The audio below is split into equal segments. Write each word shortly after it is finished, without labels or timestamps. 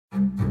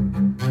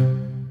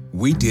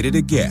we did it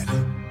again.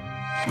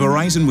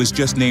 Verizon was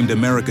just named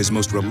America's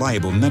most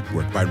reliable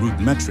network by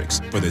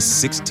RootMetrics for the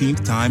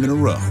 16th time in a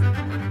row,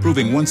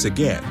 proving once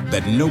again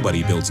that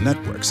nobody builds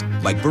networks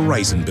like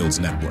Verizon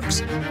builds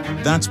networks.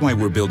 That's why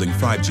we're building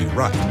 5G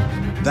right.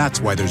 That's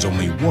why there's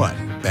only one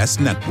best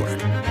network,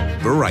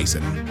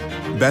 Verizon.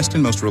 Best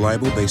and most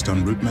reliable based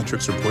on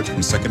RootMetrics reports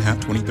from second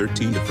half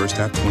 2013 to first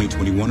half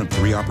 2021 of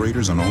 3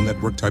 operators on all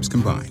network types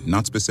combined,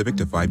 not specific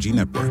to 5G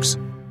networks.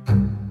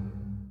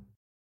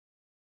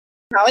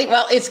 Holly,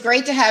 well, it's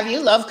great to have you.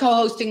 Love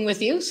co-hosting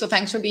with you. So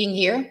thanks for being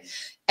here.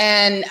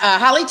 And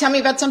Holly, tell me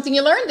about something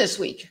you learned this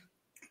week.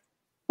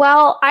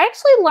 Well, I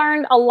actually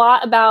learned a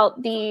lot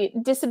about the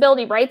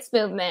disability rights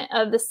movement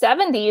of the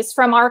 70s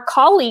from our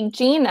colleague,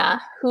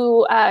 Gina,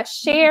 who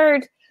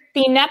shared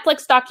the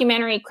Netflix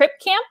documentary Crip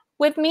Camp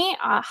with me.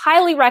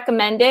 Highly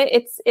recommend it.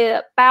 It's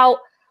about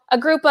a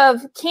group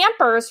of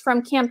campers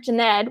from Camp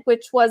Jened,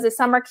 which was a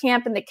summer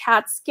camp in the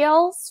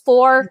Catskills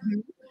for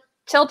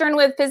children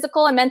with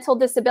physical and mental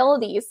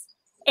disabilities.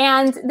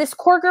 And this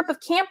core group of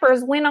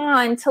campers went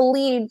on to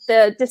lead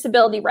the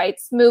disability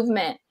rights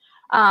movement,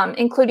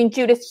 including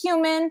Judith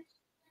Heumann,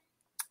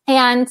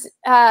 and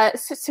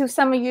who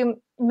some of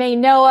you may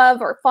know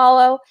of or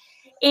follow.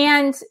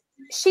 And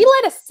she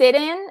led a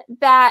sit-in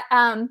that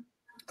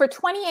for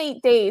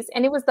 28 days,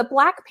 and it was the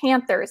Black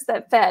Panthers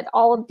that fed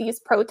all of these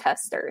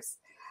protesters.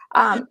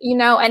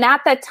 And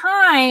at that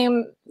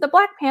time, the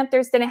Black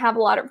Panthers didn't have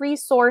a lot of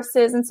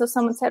resources. And so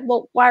someone said,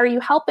 well, why are you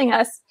helping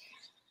us?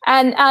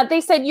 And they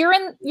said, you're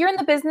in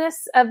the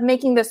business of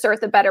making this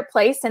earth a better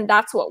place. And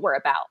that's what we're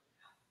about.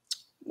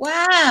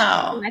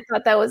 Wow. And I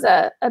thought that was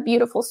a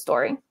beautiful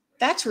story.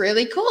 That's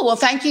really cool. Well,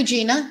 thank you,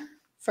 Gina.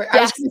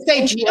 I was going to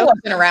say Gina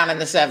wasn't around in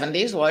the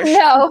 70s, was she?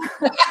 No.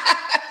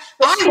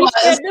 I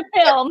was. The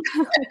film.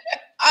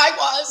 I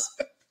was.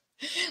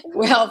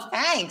 Well,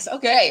 thanks.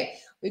 Okay.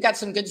 We've got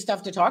some good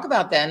stuff to talk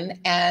about then.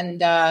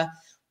 And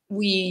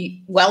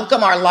we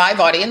welcome our live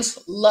audience.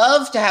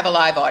 Love to have a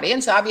live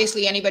audience.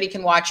 Obviously, anybody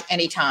can watch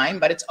anytime,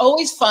 but it's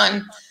always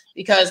fun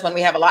because when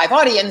we have a live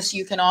audience,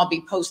 you can all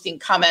be posting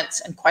comments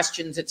and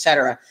questions,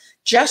 etc.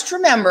 Just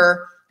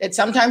remember that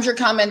sometimes your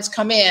comments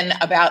come in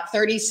about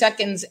 30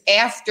 seconds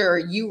after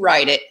you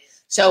write it.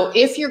 So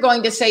if you're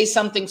going to say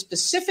something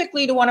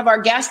specifically to one of our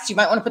guests, you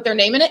might want to put their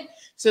name in it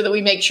so that we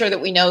make sure that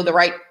we know the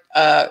right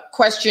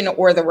question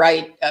or the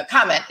right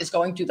comment is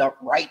going to the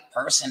right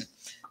person.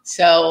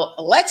 So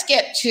let's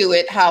get to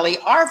it, Holly.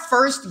 Our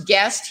first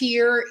guest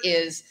here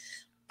is,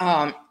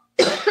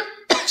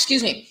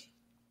 excuse me,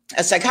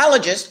 a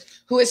psychologist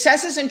who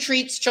assesses and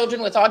treats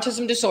children with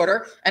autism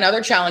disorder and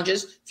other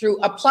challenges through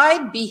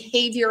applied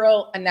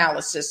behavioral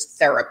analysis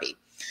therapy.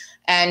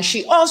 And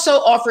she also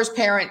offers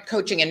parent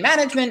coaching and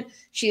management.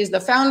 She is the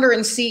founder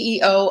and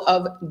CEO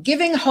of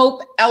Giving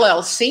Hope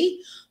LLC,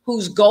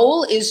 whose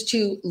goal is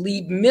to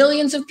lead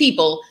millions of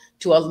people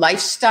to a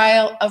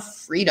lifestyle of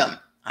freedom.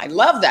 I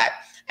love that.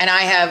 And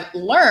I have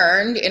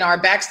learned in our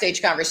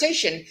backstage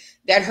conversation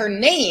that her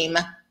name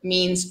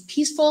means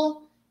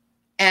peaceful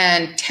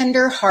and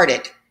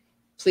tender-hearted.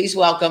 Please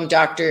welcome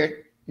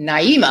Dr.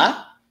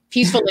 Naima,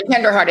 Peaceful and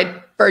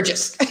Tender-Hearted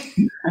Burgess.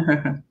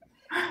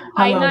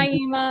 Hi,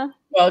 Naima.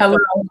 Hello,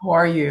 how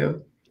are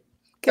you?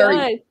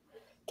 Good.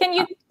 Can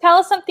you tell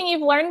us something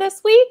you've learned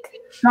this week?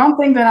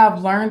 Something that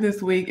I've learned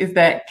this week is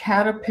that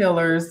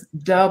caterpillars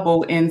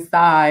double in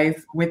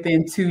size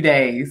within 2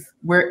 days.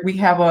 We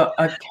have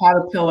a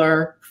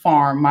caterpillar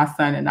farm, my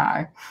son and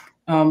I.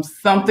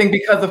 Something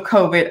because of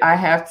COVID, I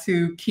have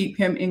to keep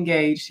him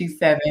engaged. He's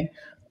 7.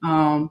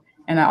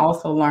 And I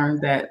also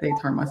learned that they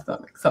turn my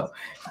stomach. So,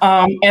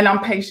 and I'm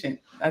patient.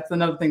 That's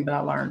another thing that I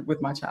learned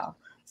with my child.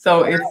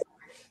 So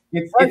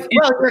well,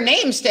 your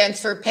name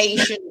stands for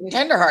patient and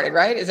tenderhearted,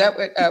 right? Is that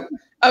what?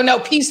 Oh no,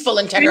 peaceful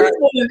and tenderhearted.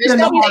 There's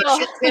no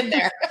patience in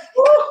there.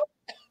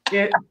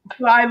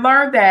 So I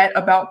learned that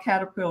about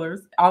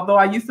caterpillars. Although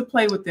I used to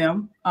play with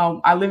them.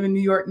 I live in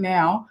New York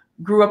now.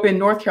 Grew up in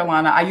North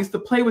Carolina. I used to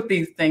play with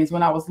these things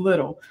when I was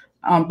little,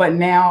 but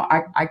now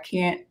I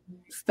can't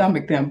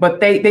stomach them.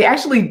 But they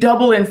actually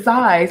double in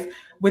size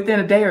within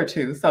a day or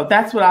two. So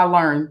that's what I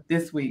learned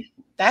this week.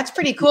 That's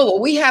pretty cool.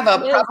 Well, we have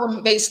a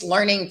problem-based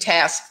learning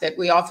task that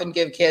we often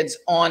give kids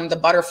on the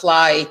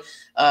butterfly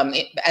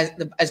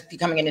as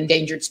becoming an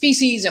endangered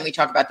species, and we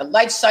talk about the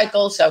life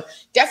cycle. So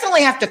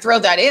definitely have to throw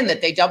that in,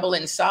 that they double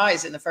in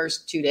size in the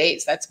first 2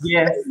 days. That's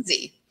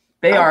crazy.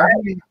 They are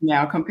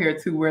now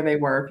compared to where they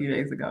were a few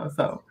days ago.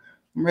 So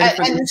I'm ready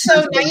for and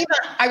so Naima,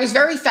 I was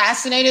very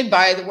fascinated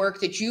by the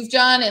work that you've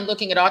done in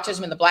looking at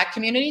autism in the Black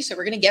community. So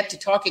we're going to get to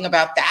talking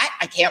about that.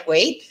 I can't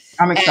wait.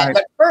 I'm excited.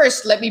 But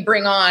first, let me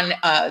bring on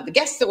the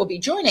guests that will be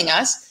joining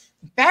us.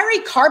 Barry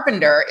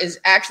Carpenter is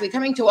actually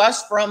coming to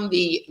us from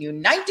the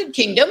United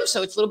Kingdom,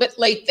 so it's a little bit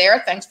late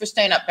there. Thanks for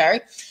staying up, Barry.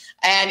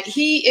 And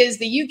he is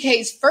the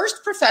UK's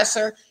first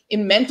professor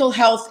in mental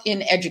health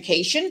in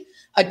education,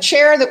 a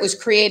chair that was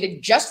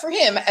created just for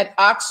him at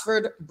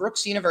Oxford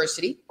Brookes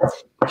University.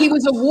 He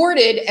was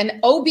awarded an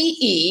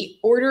OBE,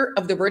 Order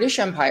of the British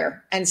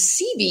Empire, and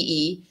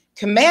CBE,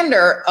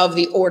 Commander of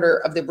the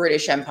Order of the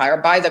British Empire,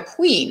 by the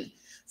Queen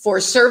for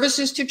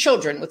services to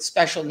children with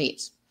special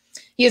needs.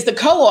 He is the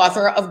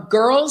co-author of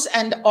Girls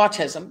and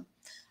Autism,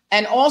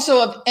 and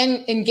also of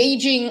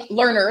Engaging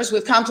Learners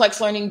with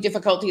Complex Learning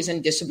Difficulties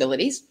and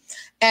Disabilities.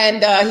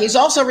 And he's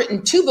also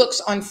written 2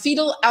 books on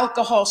fetal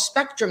alcohol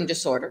spectrum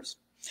disorders.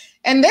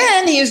 And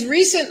then he has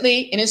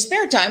recently, in his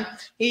spare time,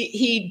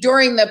 he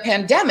during the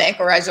pandemic,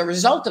 or as a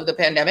result of the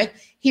pandemic,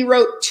 he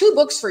wrote 2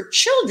 books for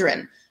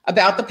children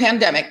about the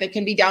pandemic that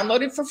can be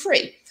downloaded for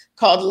free,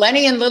 called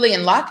Lenny and Lily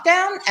in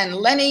Lockdown and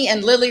Lenny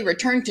and Lily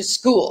Return to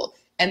School.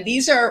 And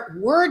these are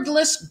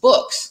wordless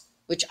books,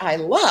 which I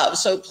love.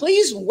 So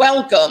please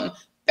welcome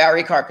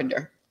Barry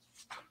Carpenter.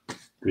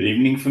 Good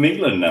evening from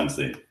England,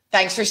 Nancy.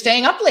 Thanks for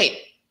staying up late.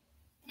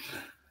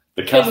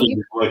 The caffeine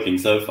is working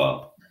so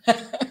far.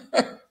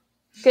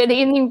 Good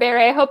evening,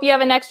 Barry. I hope you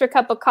have an extra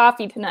cup of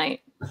coffee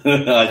tonight.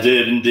 I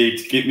did indeed,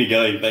 to keep me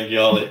going. Thank you,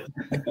 Holly.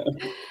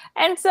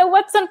 And so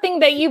what's something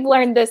that you've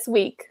learned this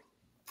week?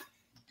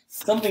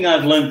 Something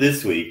I've learned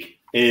this week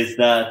is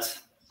that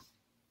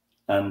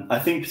I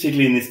think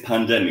particularly in this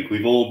pandemic,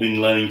 we've all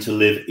been learning to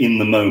live in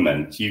the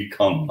moment. You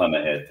can't plan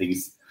ahead.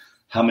 Things,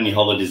 how many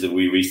holidays have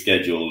we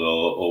rescheduled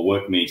or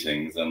work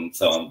meetings and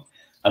so on?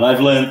 And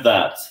I've learned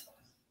that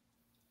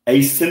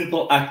a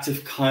simple act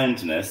of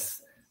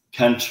kindness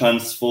can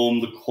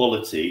transform the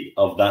quality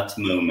of that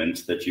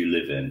moment that you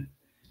live in.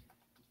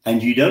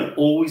 And you don't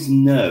always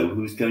know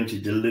who's going to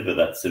deliver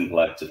that simple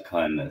act of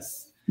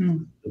kindness.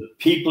 The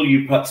people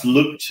you perhaps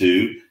look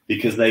to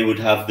because they would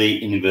have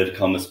the, in inverted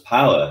commas,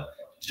 power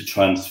to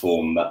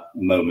transform that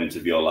moment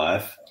of your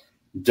life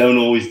don't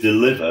always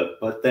deliver,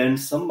 but then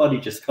somebody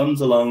just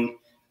comes along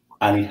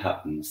and it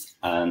happens.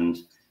 And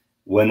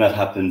when that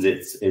happens,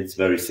 it's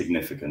very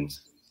significant.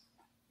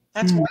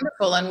 That's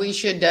wonderful. And we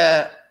should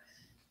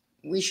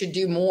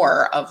do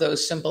more of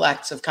those simple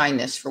acts of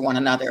kindness for one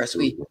another as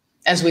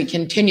we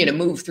continue to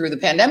move through the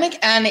pandemic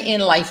and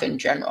in life in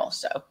general.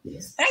 So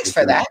thanks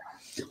for that.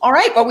 All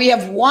right. Well, we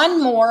have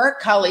one more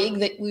colleague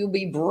that we'll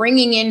be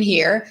bringing in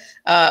here.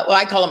 Well,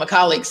 I call him a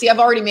colleague. See, I've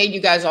already made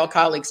you guys all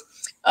colleagues.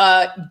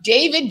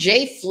 David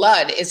J.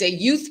 Flood is a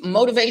youth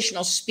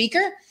motivational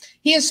speaker.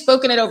 He has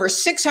spoken at over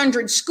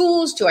 600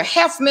 schools to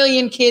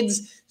 500,000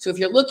 kids. So if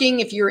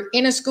you're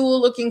in a school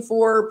looking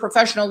for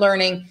professional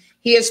learning,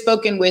 he has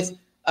spoken with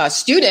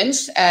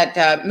students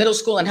at middle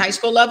school and high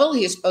school level.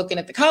 He has spoken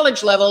at the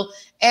college level,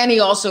 and he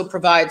also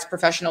provides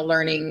professional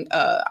learning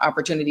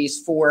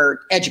opportunities for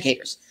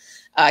educators.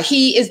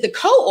 He is the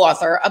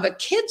co-author of a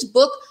kid's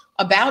book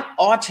about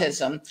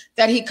autism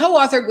that he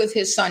co-authored with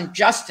his son,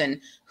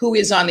 Justin, who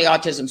is on the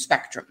autism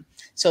spectrum.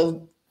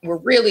 So we're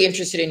really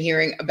interested in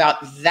hearing about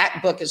that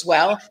book as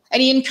well.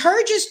 And he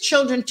encourages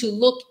children to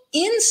look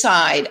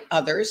inside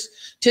others,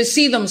 to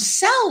see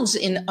themselves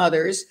in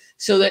others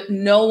so that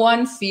no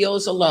one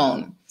feels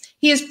alone.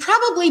 He is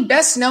probably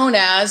best known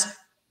as,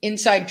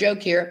 inside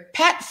joke here,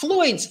 Pat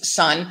Floyd's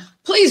son.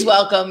 Please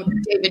welcome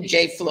David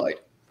J. Floyd.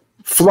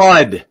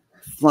 Floyd,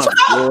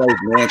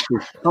 Nancy.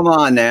 Come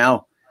on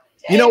now.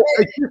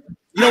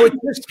 It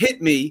just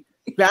hit me.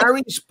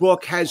 Barry's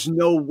book has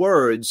no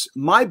words.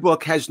 My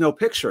book has no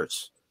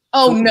pictures.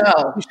 Oh,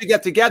 no. We should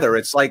get together.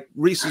 It's like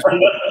Reese's.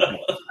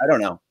 I don't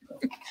know.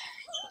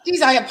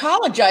 Geez, I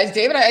apologize,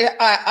 David.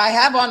 I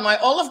have on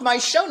all of my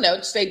show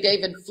notes say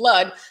David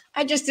Flood.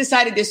 I just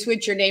decided to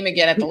switch your name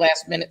again at the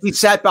last minute. He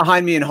sat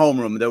behind me in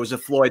homeroom. There was a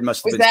Floyd.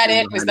 Was that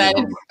it?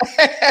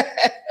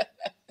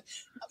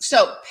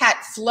 So,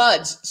 Pat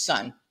Flood's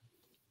son.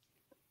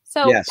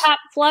 So, yes. Pat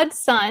Flood's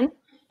son,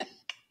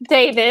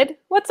 David,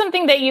 what's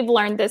something that you've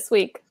learned this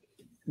week?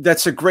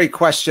 That's a great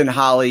question,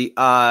 Holly.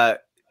 I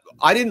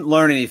didn't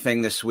learn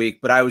anything this week,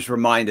 but I was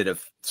reminded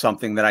of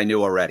something that I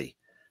knew already.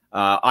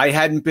 I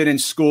hadn't been in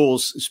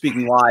schools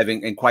speaking live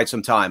in quite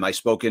some time. I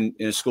spoke in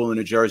a school in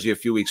New Jersey a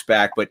few weeks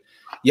back, but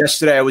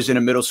yesterday I was in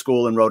a middle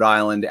school in Rhode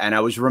Island, and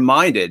I was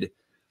reminded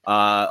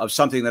of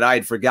something that I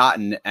had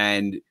forgotten.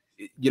 And,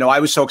 I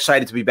was so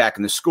excited to be back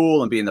in the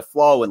school and be in the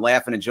flow and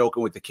laughing and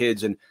joking with the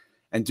kids and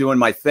doing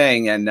my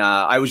thing. And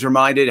I was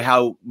reminded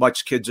how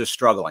much kids are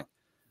struggling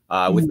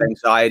with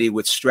anxiety,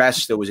 with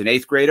stress. There was an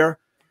 8th grader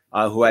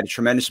who had a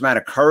tremendous amount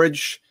of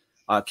courage.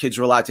 Kids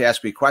were allowed to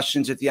ask me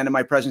questions at the end of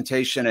my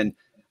presentation.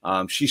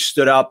 And she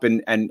stood up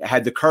and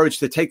had the courage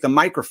to take the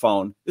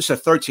microphone. This is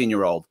a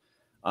 13-year-old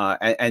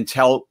and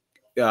tell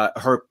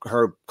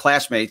her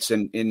classmates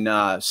in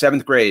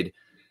 7th grade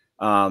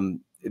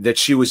that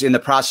she was in the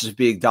process of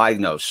being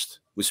diagnosed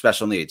with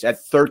special needs at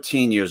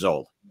 13 years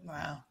old.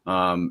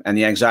 Wow. And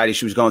the anxiety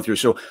she was going through.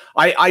 So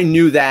I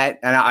knew that,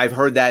 and I've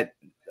heard that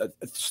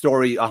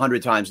story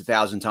 100 times,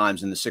 1,000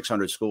 times in the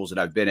 600 schools that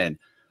I've been in.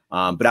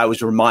 But I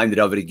was reminded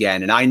of it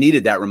again, and I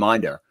needed that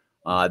reminder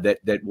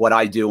that what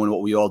I do and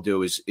what we all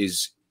do is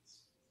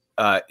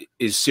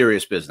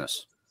serious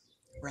business.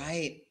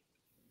 Right.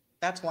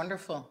 That's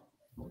wonderful.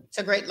 It's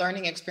a great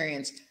learning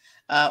experience,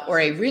 or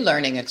a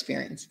relearning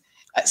experience.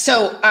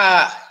 So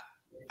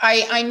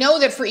I know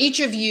that for each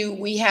of you,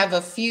 we have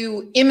a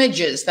few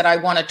images that I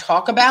want to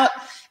talk about.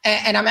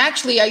 And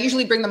I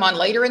usually bring them on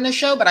later in the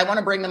show, but I want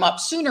to bring them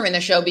up sooner in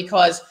the show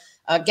because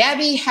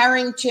Gabby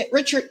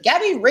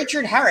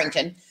Richard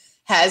Harrington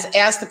has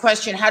asked the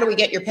question, how do we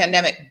get your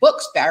pandemic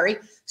books, Barry?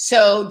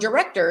 So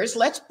directors,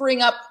 let's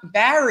bring up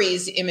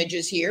Barry's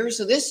images here.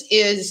 So this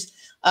is,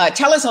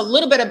 tell us a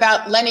little bit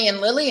about Lenny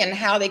and Lily and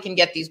how they can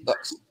get these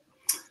books.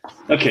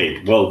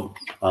 Okay, well,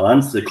 I'll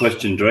answer the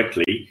question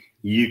directly.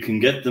 You can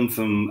get them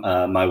from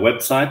my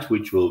website,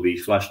 which will be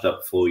flashed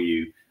up for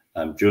you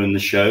during the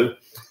show.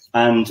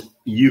 And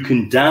you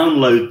can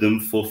download them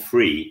for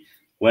free.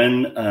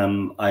 When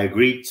I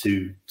agreed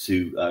to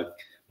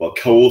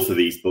co-author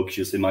these books,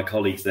 you'll see my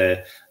colleagues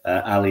there,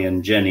 Ali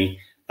and Jenny,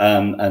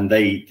 and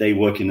they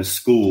work in a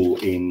school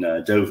in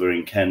Dover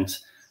in Kent,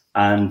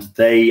 and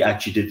they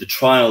actually did the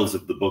trials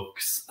of the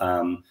books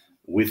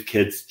with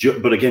kids,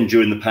 but again,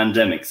 during the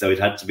pandemic, so it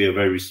had to be a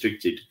very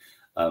restricted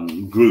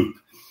group.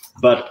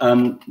 But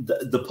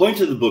the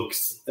point of the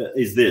books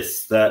is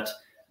this, that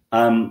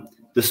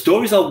the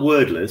stories are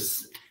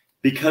wordless,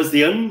 because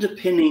the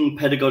underpinning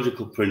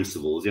pedagogical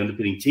principles, the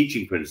underpinning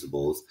teaching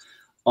principles,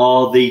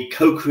 are the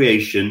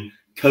co-creation,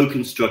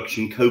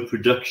 co-construction,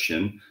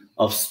 co-production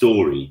of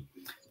story.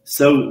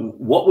 So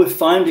what we're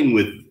finding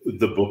with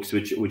the books,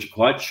 which are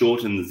quite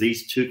short, and there's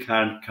these two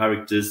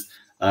characters,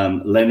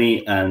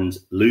 Lenny and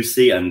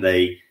Lucy, and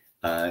they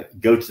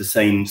go to the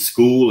same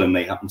school, and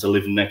they happen to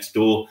live next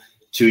door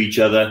to each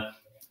other.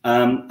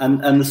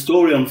 And the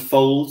story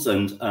unfolds,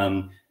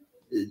 and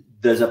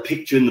there's a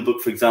picture in the book,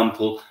 for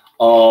example,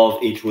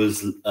 of it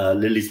was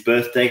Lily's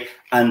birthday,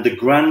 and the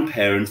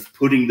grandparents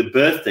putting the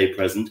birthday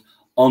present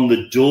on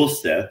the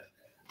doorstep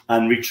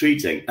and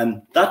retreating.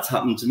 And that's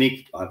happened to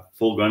me. I have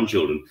 4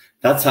 grandchildren.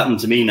 That's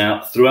happened to me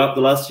now throughout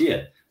the last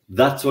year.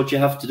 That's what you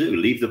have to do.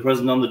 Leave the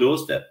present on the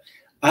doorstep.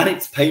 And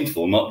it's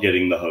painful not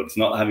getting the hugs,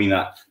 not having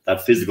that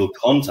physical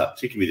contact,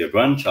 particularly with your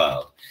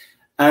grandchild.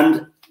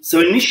 And so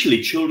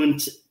initially, children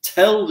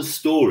tell the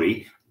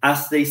story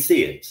as they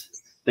see it.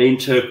 They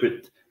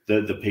interpret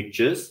the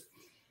pictures.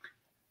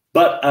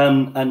 But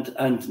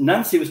and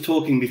Nancy was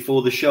talking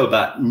before the show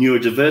about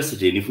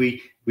neurodiversity, and if we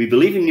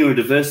believe in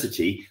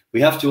neurodiversity, we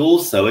have to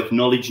also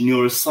acknowledge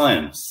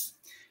neuroscience.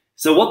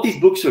 So what these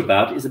books are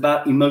about is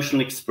about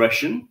emotional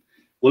expression.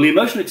 Well, the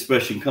emotional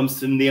expression comes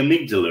from the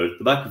amygdala at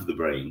the back of the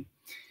brain.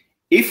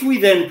 If we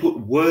then put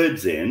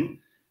words in,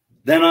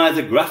 then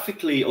either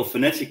graphically or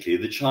phonetically,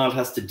 the child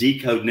has to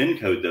decode and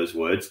encode those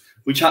words,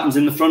 which happens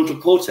in the frontal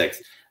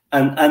cortex,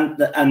 and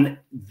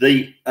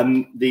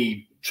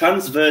the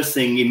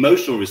transversing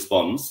emotional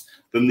response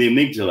from the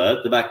amygdala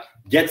at the back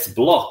gets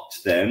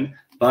blocked then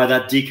by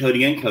that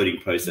decoding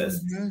encoding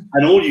process. Mm-hmm.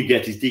 And all you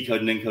get is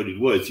decoded and encoded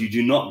words. You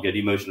do not get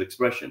emotional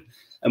expression.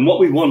 And what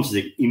we want is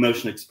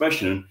emotional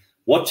expression. And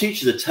what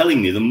teachers are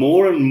telling me, the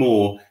more and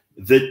more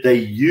that they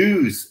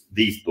use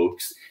these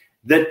books,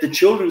 that the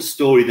children's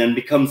story then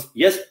becomes,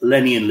 yes,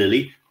 Lenny and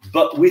Lily,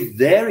 but with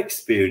their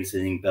experience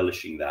in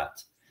embellishing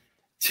that,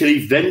 till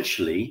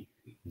eventually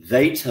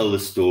they tell the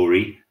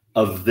story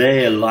of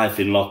their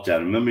life in lockdown.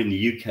 Remember, in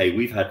the UK,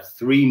 we've had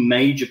 3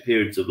 major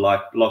periods of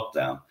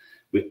lockdown.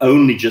 We're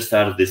only just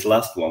out of this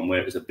last one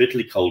where it was a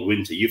bitterly cold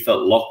winter. You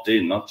felt locked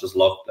in, not just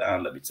locked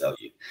down, let me tell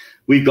you.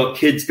 We've got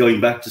kids going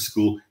back to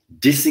school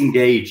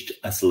disengaged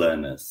as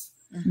learners.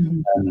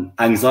 Mm-hmm.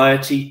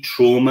 Anxiety,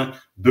 trauma,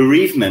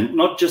 bereavement,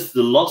 not just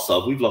the loss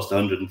of, we've lost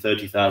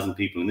 130,000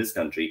 people in this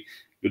country.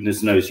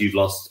 Goodness knows you've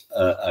lost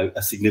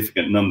a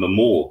significant number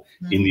more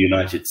in the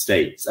United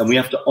States. And we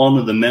have to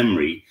honor the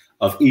memory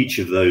of each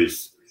of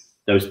those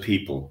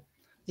people.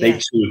 Yeah. They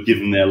too have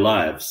given their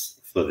lives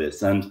for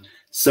this. And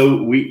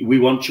so we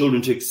want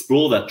children to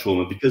explore that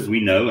trauma, because we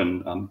know,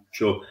 and I'm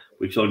sure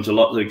we've talked to a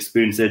lot of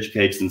experienced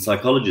educators and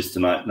psychologists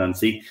tonight,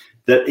 Nancy,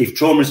 that if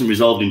trauma isn't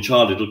resolved in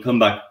childhood, it'll come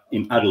back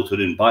in adulthood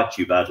and bite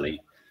you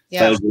badly. Yeah.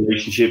 Failed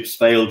relationships,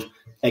 failed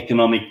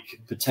economic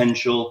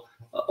potential,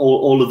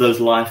 all of those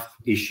life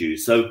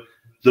issues. So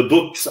the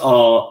books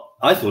are,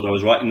 I thought I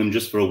was writing them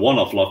just for a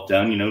one-off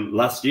lockdown.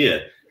 Last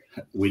year,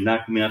 we're now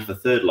coming out of a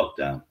 3rd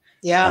lockdown.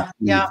 Yeah.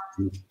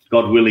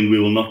 God willing, we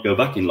will not go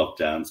back in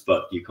lockdowns,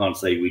 but you can't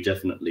say we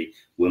definitely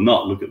will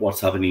not. Look at what's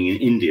happening in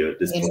India at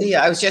this point.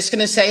 I was just going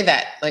to say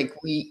that. Like,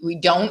 we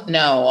don't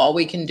know. All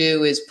we can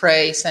do is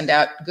pray, send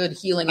out good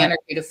healing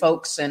energy to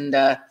folks, and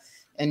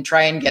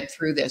try and get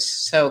through this.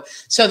 So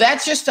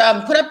that's just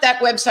put up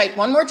that website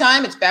one more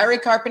time. It's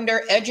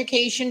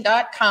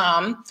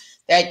barrycarpentereducation.com.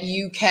 that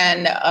you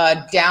can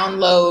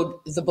download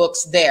the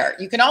books there.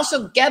 You can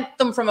also get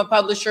them from a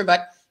publisher,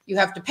 but you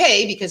have to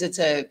pay because it's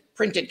a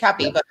printed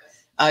copy, but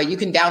you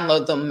can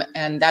download them,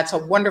 and that's a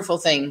wonderful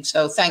thing.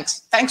 So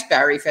thanks,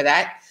 Barry, for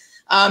that.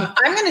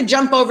 I'm going to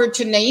jump over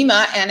to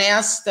Naima and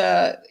ask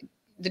the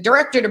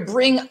director to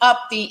bring up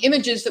the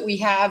images that we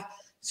have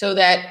so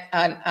that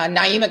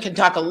Naima can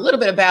talk a little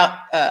bit about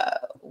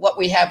what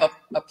we have up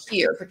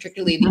here,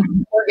 particularly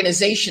the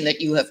organization that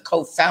you have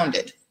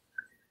co-founded.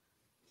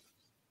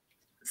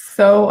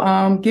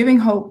 So Giving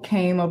Hope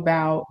came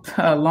about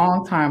a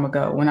long time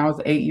ago when I was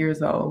 8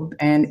 years old,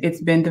 and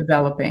it's been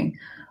developing.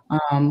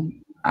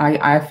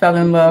 I fell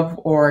in love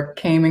or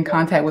came in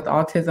contact with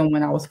autism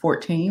when I was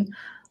 14.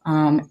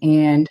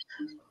 And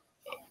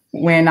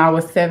When I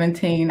was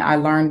 17, I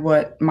learned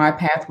what my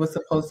path was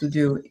supposed to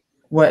do,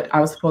 what I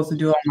was supposed to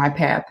do on my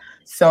path.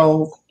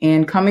 So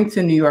in coming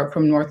to New York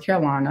from North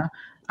Carolina,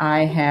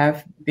 I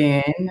have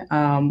been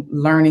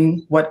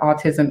learning what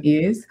autism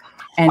is.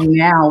 And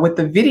now with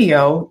the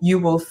video, you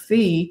will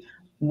see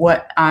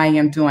what I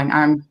am doing.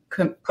 I'm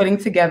putting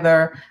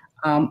together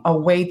a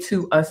way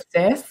to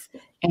assess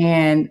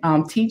and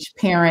teach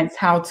parents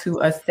how to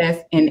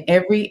assess in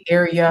every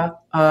area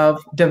of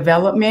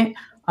development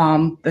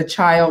the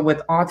child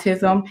with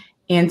autism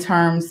in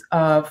terms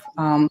of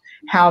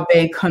how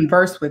they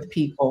converse with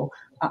people,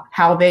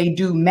 how they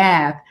do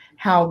math,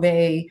 how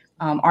they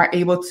are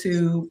able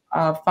to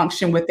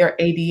function with their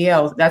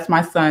ADLs. That's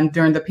my son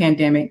during the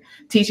pandemic,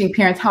 teaching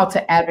parents how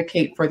to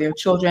advocate for their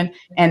children.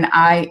 And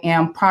I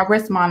am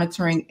progress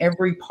monitoring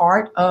every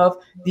part of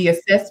the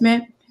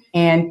assessment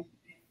and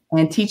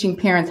teaching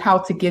parents how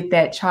to get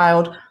that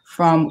child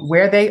from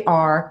where they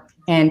are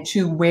and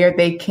to where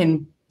they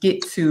can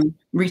get to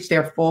reach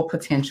their full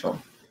potential.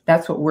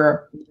 That's what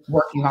we're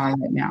working on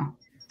right now.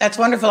 That's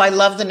wonderful. I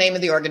love the name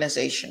of the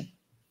organization.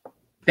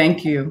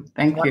 Thank you.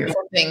 Thank you.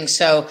 Thing.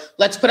 So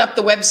let's put up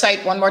the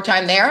website one more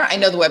time there. I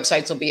know the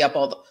websites will be up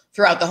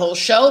throughout the whole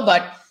show,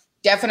 but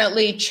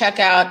definitely check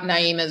out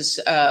Naima's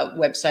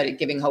website at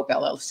Giving Hope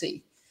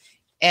LLC.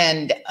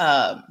 And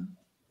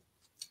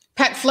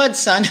Pat Flood's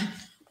son,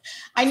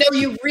 I know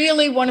you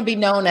really want to be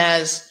known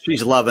as...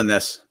 She's loving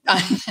this.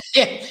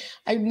 Yeah,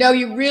 I know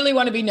you really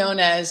want to be known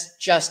as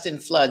Justin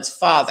Flood's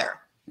father.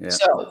 Yeah.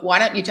 So why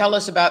don't you tell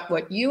us about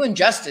what you and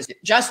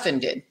Justin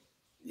did?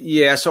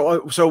 Yeah.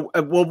 So,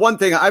 well, one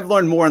thing I've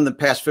learned more in the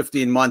past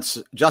 15 months,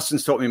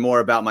 Justin's taught me more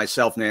about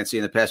myself, Nancy,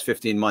 in the past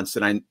 15 months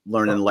than I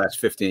learned in the last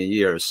 15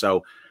 years.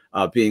 So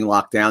being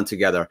locked down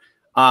together.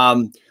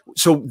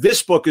 So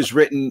this book is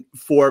written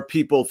for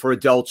people, for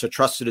adults, a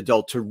trusted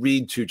adult to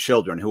read to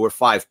children who are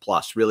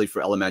 5+, really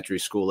for elementary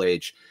school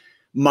age.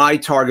 My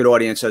target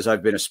audience, as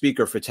I've been a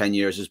speaker for 10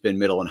 years, has been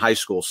middle and high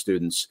school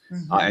students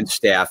and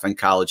staff and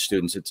college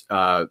students. It's,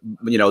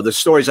 the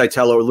stories I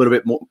tell are a little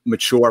bit more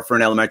mature for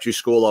an elementary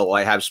school, although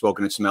I have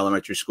spoken at some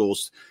elementary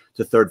schools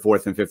to 3rd,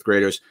 4th, and 5th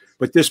graders.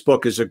 But this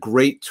book is a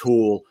great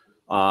tool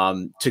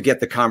to get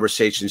the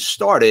conversation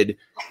started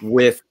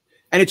with.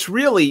 And it's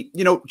really,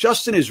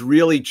 Justin is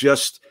really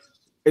just,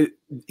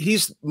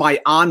 he's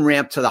my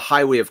on-ramp to the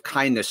highway of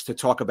kindness to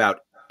talk about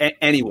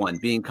anyone,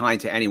 being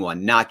kind to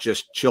anyone, not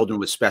just children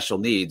with special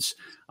needs.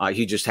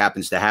 He just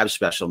happens to have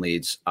special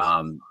needs.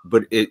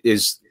 But it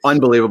is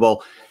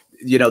unbelievable,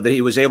 that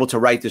he was able to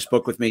write this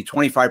book with me,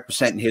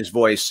 25% in his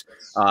voice,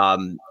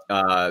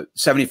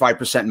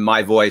 75% in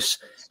my voice.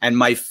 And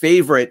my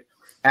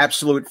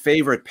absolute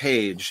favorite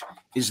page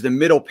is the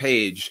middle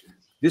page.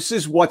 This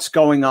is what's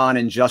going on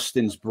in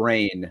Justin's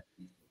brain.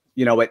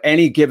 At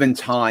any given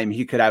time,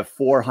 he could have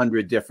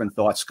 400 different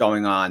thoughts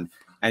going on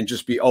and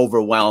just be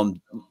overwhelmed,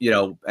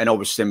 and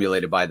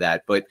overstimulated by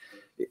that. But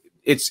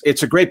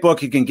it's a great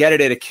book. You can get it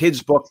at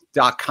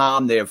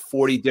akidsbook.com. They have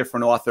 40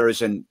 different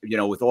authors and,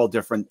 with all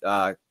different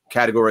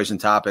categories and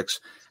topics.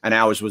 And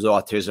ours was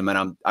autism.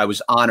 And I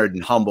was honored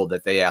and humbled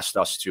that they asked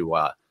us to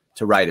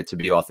write it, to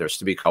be authors,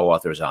 to be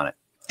co-authors on it.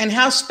 And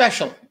how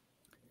special?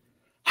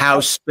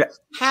 How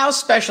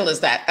special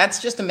is that?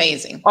 That's just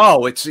amazing.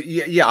 Oh, it's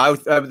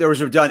there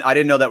was redundant. I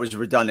didn't know that was a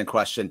redundant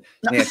question,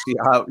 Nancy.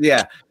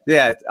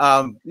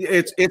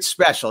 It's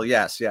special.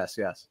 Yes. I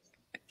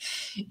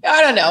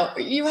don't know.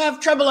 You have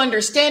trouble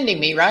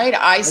understanding me, right?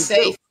 I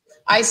say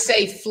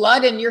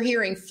flood, and you're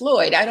hearing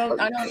Floyd. I don't.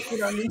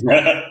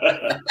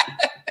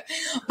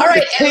 All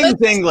right.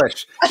 King's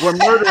English. We're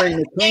murdering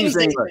the King's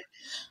English.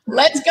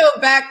 Let's go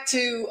back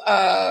to.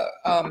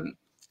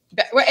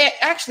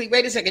 Actually,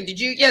 wait a second. Did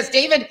you? Yes,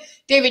 David,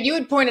 you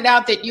had pointed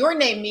out that your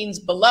name means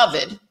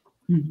beloved.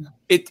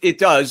 It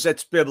does.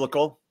 That's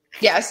biblical.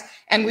 Yes.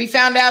 And we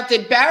found out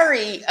that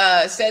Barry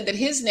said that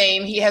his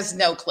name, he has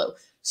no clue.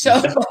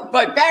 So,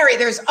 but Barry,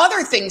 there's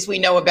other things we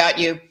know about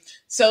you.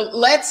 So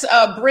let's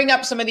bring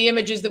up some of the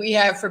images that we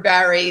have for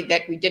Barry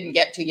that we didn't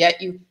get to yet.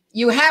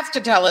 You have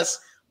to tell us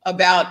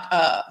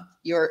about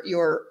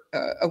your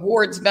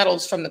awards,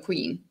 medals from the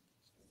Queen.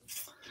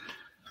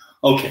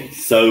 Okay.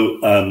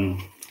 So,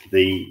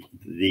 the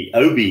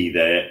OB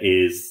there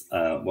is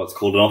what's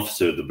called an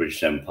officer of the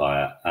British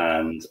Empire,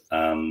 and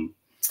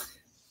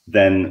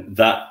then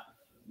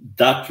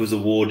that was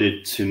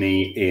awarded to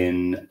me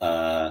in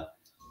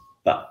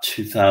about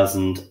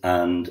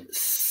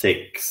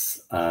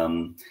 2006,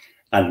 and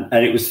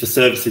it was for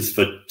services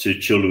to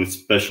children with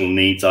special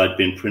needs. I'd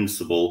been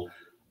principal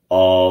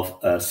of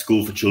a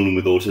school for children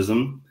with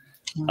autism.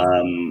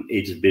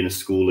 It had been a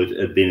school that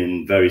had been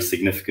in very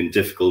significant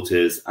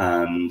difficulties,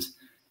 and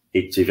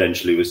it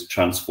eventually was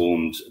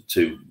transformed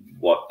to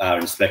what our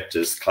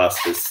inspectors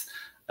classed as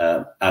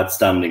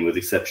outstanding with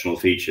exceptional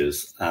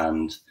features.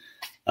 And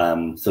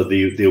so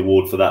the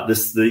award for that,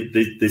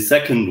 the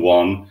second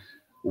one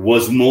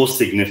was more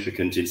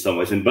significant in some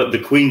ways. But the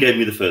Queen gave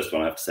me the first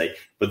one, I have to say.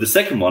 But the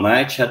second one,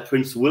 I actually had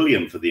Prince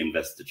William for the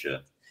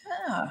investiture.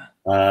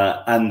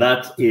 And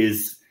that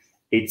is,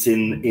 it's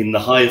in the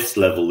highest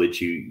level that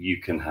you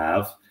can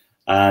have.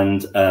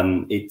 and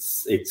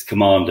it's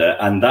Commander.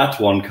 And that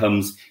one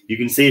comes, you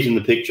can see it in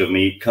the picture of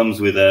me, it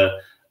comes with a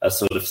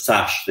sort of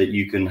sash that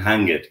you can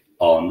hang it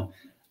on.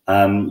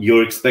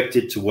 You're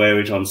expected to wear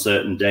it on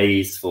certain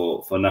days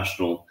for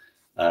national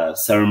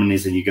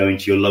ceremonies, and you go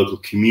into your local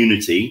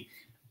community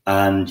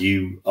and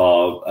you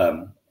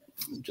are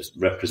just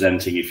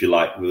representing, if you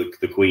like,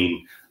 the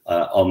Queen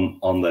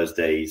on those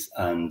days.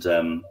 And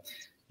and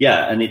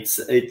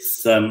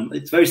it's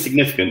very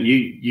significant.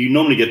 You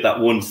normally get that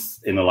once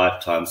in a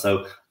lifetime,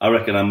 so I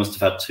reckon I must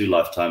have had 2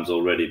 lifetimes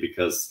already,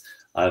 because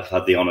I've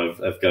had the honour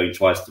of going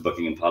twice to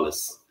Buckingham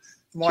Palace.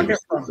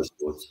 Wonderful.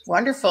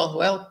 Wonderful.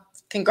 Well,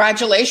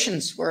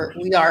 congratulations.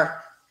 We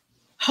are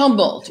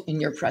humbled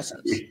in your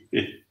presence.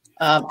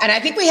 And I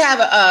think we have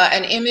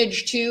an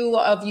image too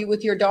of you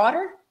with your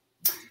daughter.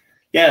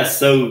 Yeah.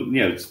 So,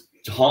 it's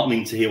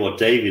heartening to hear what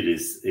David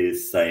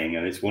is saying.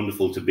 And it's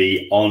wonderful to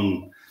be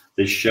on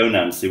this show,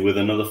 Nancy, with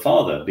another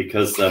father,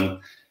 because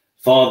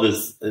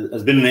fathers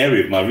has been an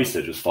area of my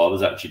research, was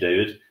fathers, actually,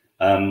 David,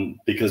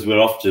 because we're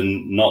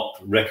often not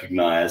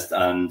recognized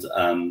and,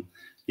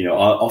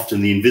 are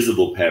often the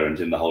invisible parent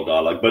in the whole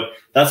dialogue. But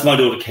that's my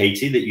daughter,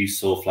 Katie, that you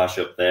saw flash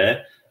up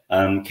there.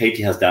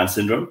 Katie has Down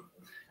syndrome.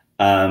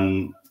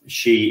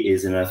 She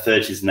is in her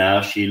 30s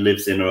now. She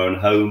lives in her own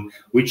home,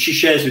 which she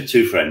shares with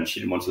 2 friends. She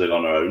didn't want to live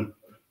on her own,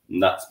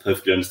 and that's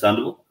perfectly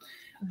understandable.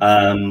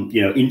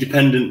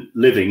 Independent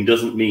living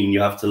doesn't mean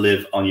you have to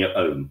live on your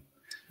own.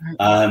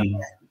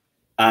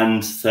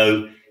 And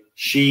so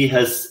she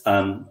has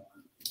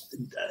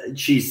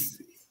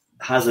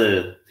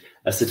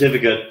a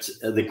certificate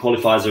that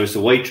qualifies her as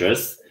a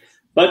waitress,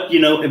 but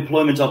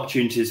employment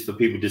opportunities for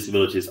people with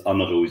disabilities are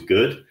not always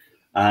good.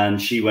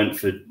 And she went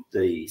for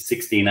the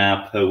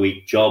 16-hour per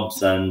week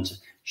jobs, and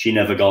she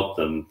never got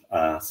them.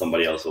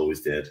 Somebody else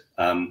always did.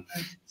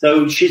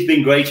 So she's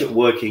been great at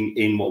working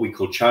in what we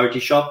call charity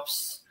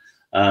shops,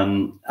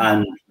 and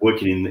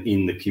working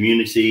in the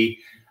community.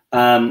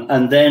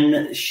 And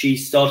then she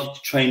started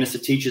to train as a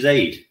teacher's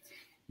aide,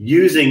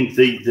 using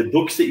the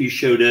books that you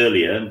showed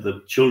earlier,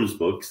 the children's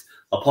books,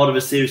 are part of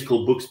a series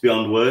called Books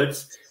Beyond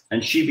Words.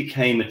 And she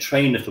became a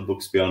trainer for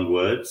Books Beyond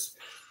Words,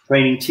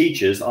 training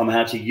teachers on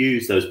how to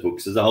use those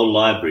books. There's a whole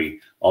library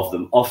of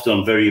them, often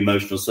on very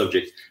emotional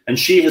subjects. And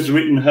she has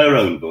written her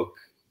own book,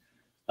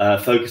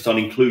 focused on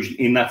inclusion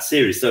in that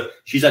series. So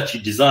she's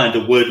actually designed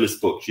a wordless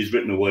book. She's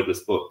written a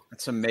wordless book.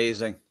 That's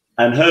amazing.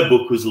 And her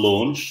book was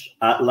launched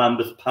at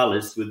Lambeth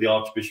Palace with the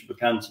Archbishop of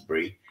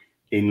Canterbury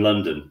in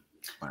London.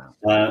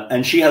 Wow.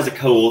 And she has a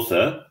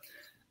co-author.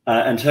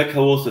 And her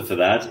co-author for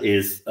that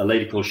is a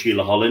lady called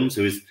Sheila Hollins,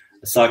 who is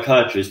a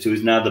psychiatrist who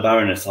is now the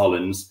Baroness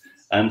Hollins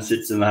and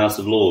sits in the House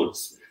of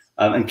Lords.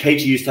 And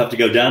Katie used to have to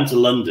go down to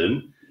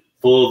London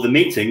for the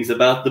meetings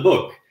about the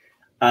book.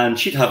 And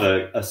she'd have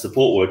a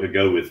support worker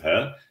go with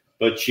her,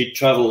 but she'd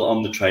travel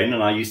on the train,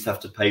 and I used to have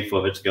to pay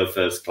for her to go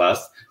first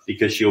class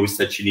because she always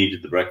said she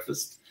needed the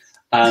breakfast.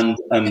 And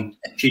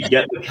she'd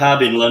get the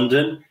cab in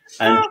London,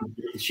 and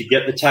she'd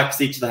get the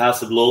taxi to the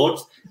House of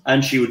Lords,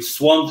 and she would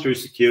swan through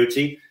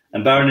security.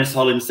 And Baroness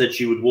Hollins said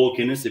she would walk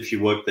in as if she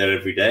worked there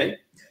every day.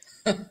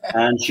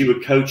 And she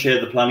would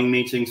co-chair the planning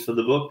meetings for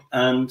the book.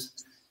 And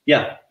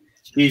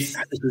she's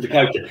a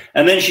character.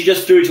 And then she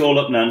just threw it all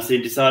up, Nancy,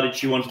 and decided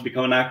she wanted to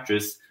become an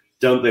actress.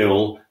 Don't they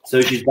all? So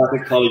she's back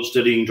at college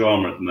studying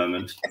drama at the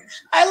moment.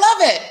 I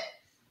love it.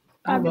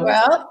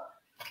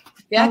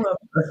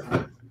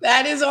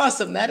 That is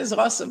awesome. That is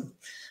awesome.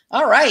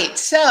 All right.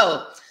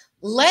 So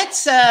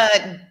let's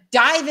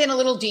dive in a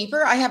little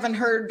deeper. I haven't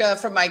heard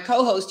from my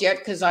co-host yet,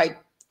 because I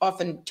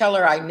often tell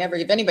her I never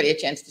give anybody a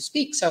chance to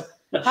speak. So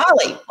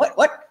Holly,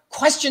 what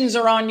questions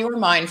are on your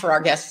mind for our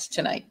guests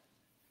tonight?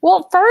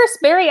 Well, first,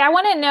 Barry, I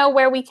want to know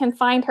where we can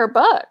find her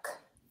book.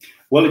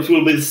 Well, it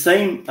will be the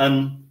same.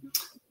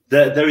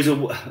 There is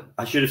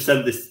I should have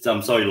sent this.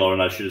 I'm sorry, Lauren,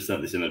 I should have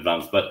sent this in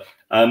advance, but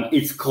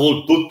it's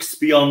called Books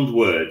Beyond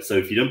Words. So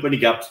if you don't put any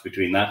gaps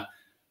between that,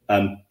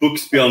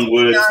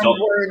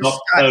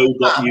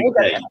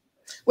 booksbeyondwords.co.uk.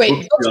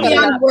 Wait, Books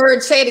Beyond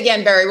Words. Say it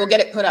again, Barry. We'll get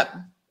it put up.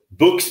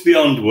 Books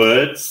Beyond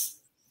Words.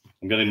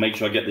 I'm going to make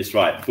sure I get this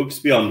right.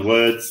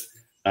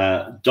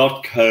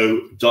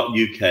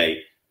 booksbeyondwords.co.uk.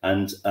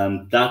 And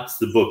that's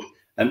the book.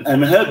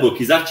 And her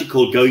book is actually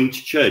called Going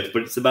to Church,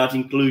 but it's about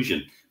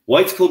inclusion.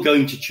 Why it's called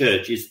Going to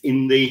Church is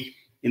in the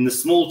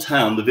small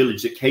town, the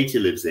village that Katie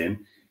lives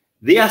in,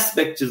 the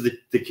aspect of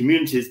the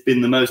community has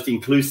been the most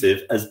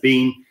inclusive as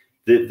being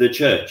the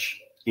church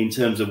in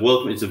terms of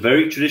welcome. It's a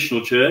very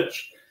traditional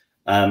church.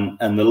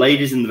 And the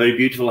ladies in the very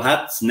beautiful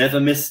hats never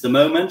missed a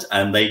moment,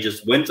 and they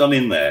just went on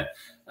in there.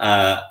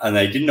 And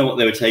they didn't know what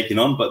they were taking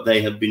on, but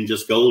they have been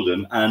just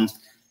golden. And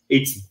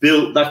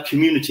that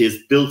community has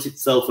built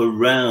itself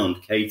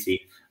around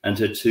Katie and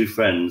her 2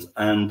 friends,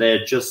 and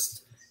they're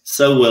just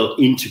so well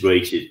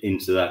integrated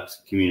into that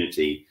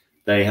community.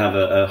 They have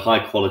a high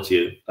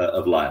quality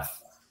of life.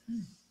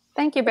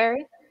 Thank you,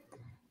 Barry.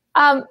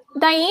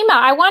 Naima,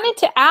 I wanted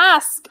to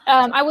ask,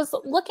 I was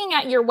looking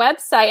at your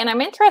website, and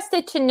I'm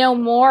interested to know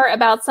more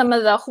about some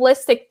of the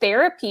holistic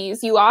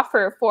therapies you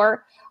offer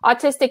for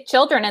autistic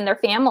children and their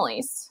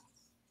families.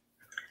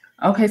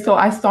 Okay, so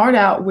I start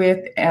out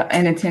with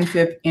an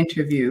intensive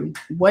interview.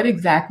 What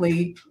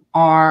exactly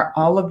are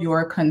all of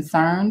your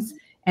concerns?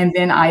 And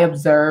then I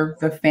observe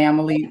the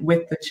family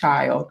with the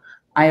child.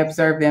 I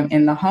observe them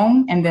in the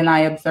home, and then I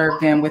observe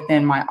them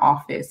within my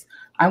office.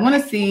 I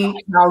want to see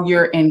how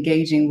you're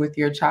engaging with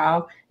your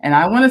child, and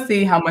I want to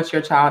see how much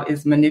your child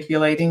is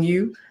manipulating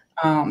you.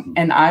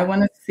 And I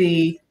want to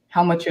see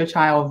how much your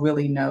child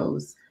really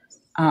knows.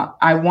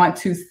 I want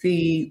to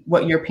see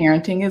what your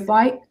parenting is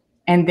like.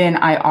 And then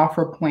I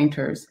offer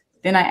pointers.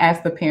 Then I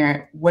ask the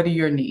parent, what are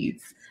your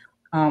needs?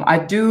 I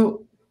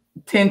do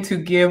tend to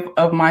give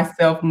of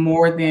myself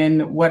more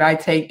than what I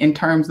take in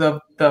terms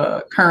of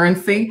the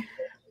currency,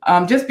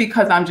 just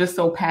because I'm just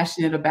so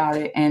passionate about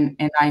it. And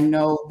I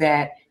know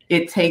that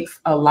it takes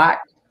a lot,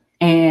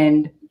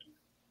 and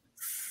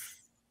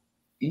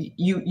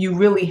you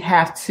really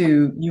have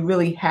to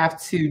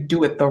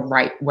do it the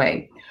right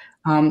way.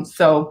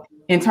 So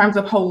in terms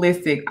of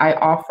holistic, I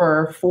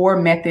offer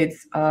 4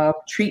 methods of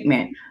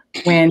treatment.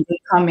 When they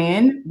come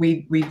in,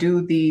 we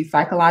do the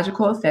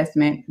psychological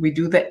assessment. We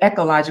do the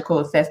ecological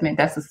assessment.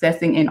 That's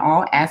assessing in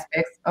all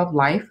aspects of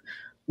life.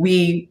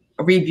 We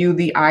review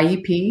the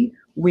IEP.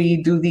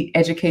 We do the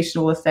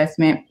educational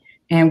assessment,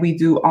 and we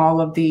do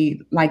all of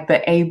the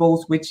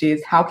ABLES, which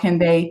is how can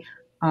they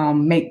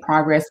make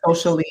progress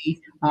socially,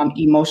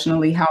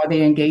 emotionally, how are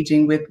they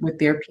engaging with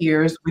their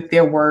peers, with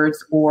their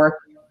words, or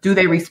do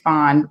they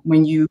respond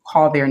when you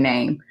call their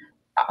name?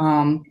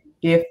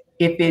 If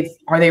it's,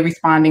 are they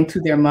responding to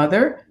their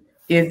mother?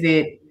 Is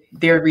it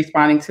they're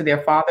responding to their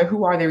father?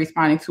 Who are they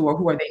responding to, or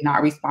who are they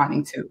not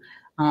responding to?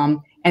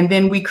 And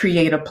then we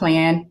create a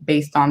plan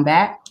based on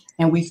that,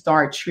 and we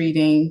start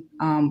treating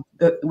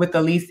with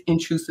the least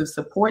intrusive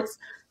supports.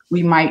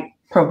 We might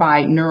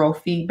provide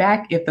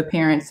neurofeedback if the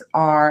parents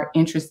are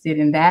interested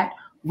in that.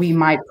 We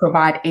might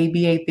provide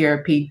ABA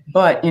therapy,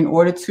 but in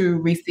order to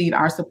receive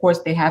our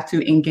supports, they have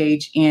to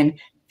engage in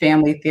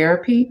family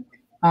therapy,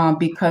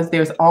 because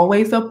there's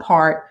always a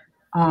part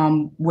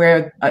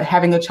where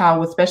having a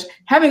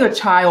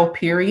child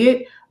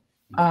period,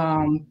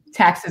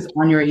 taxes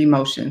on your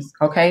emotions.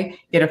 Okay,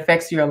 it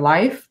affects your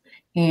life,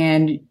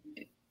 and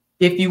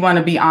if you want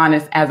to be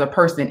honest as a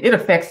person, it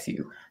affects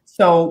you.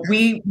 So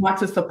we want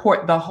to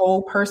support the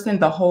whole person,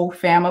 the whole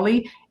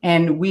family,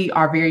 and we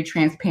are very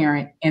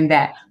transparent in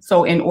that.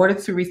 So in order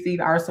to receive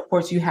our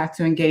supports, you have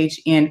to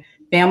engage in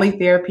family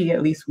therapy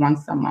at least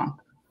once a month.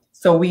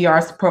 So we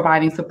are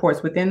providing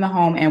supports within the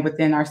home and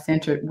within our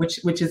center,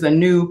 which is a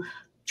new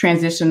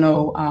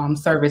transitional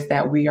service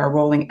that we are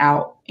rolling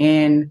out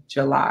in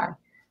July.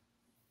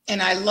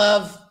 And I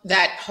love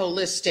that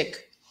holistic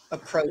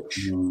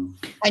approach.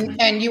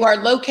 And you are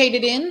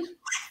located in?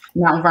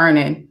 Mount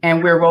Vernon,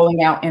 and we're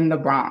rolling out in the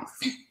Bronx.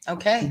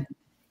 Okay.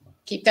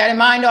 Keep that in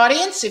mind,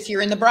 audience. If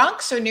you're in the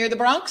Bronx or near the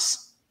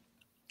Bronx,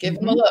 give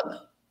them a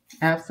look.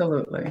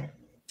 Absolutely.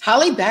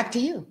 Holly, back to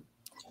you.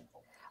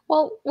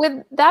 Well,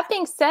 with that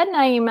being said,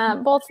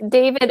 Naima, both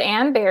David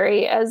and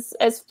Barry, as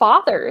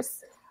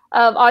fathers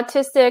of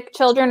autistic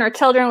children or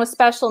children with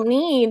special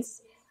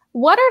needs,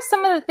 what are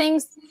some of the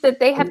things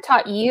that they have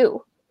taught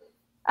you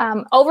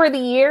over the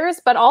years,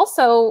 but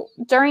also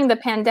during the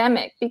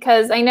pandemic?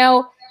 Because I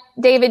know,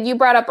 David, you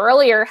brought up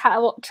earlier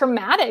how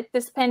traumatic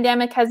this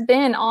pandemic has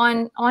been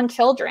on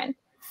children,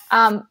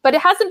 but it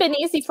hasn't been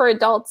easy for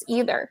adults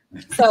either.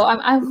 So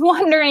I'm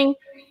wondering,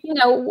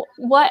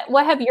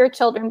 what have your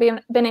children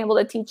been able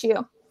to teach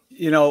you?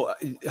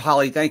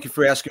 Holly, thank you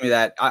for asking me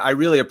that. I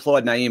really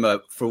applaud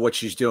Naima for what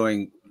she's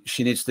doing.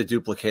 She needs to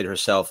duplicate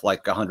herself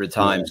like 100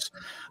 times.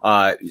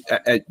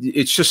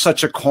 It's just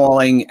such a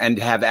calling, and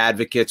have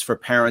advocates for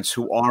parents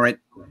who aren't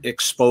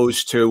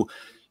exposed to.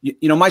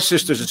 My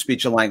sister's a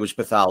speech and language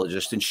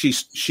pathologist, and she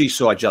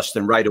saw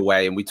Justin right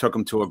away, and we took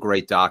him to a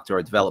great doctor,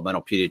 a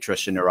developmental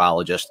pediatrician,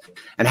 neurologist,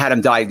 and had him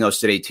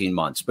diagnosed at 18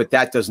 months. But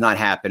that does not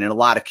happen in a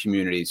lot of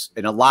communities.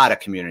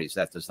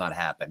 That does not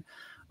happen.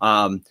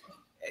 A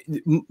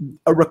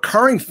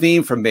recurring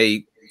theme for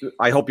me,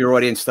 I hope your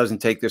audience doesn't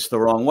take this the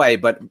wrong way,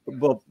 but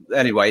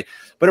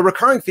a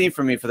recurring theme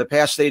for me for the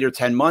past 8 or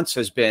 10 months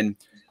has been,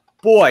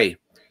 boy,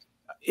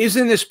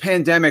 isn't this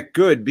pandemic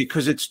good,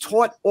 because it's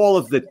taught all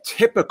of the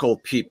typical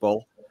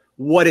people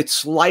what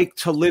it's like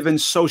to live in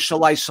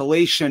social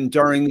isolation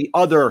during the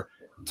other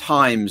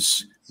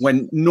times,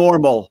 when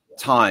normal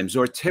times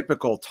or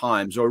typical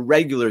times or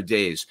regular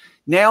days.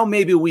 Now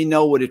maybe we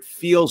know what it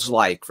feels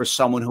like for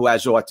someone who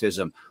has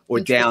autism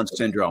or Down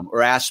syndrome or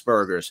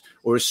Asperger's,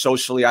 or is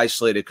socially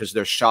isolated because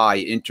they're shy,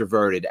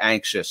 introverted,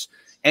 anxious,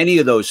 any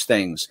of those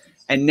things.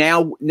 And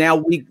now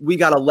we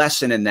got a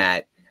lesson in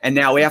that. And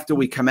now after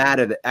we come out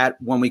of this,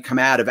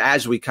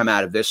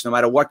 no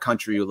matter what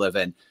country you live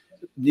in,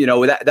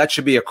 that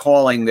should be a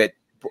calling that,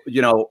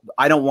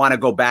 I don't want to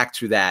go back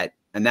to that.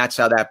 And that's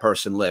how that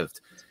person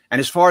lived. And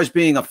as far as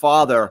being a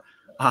father,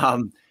 I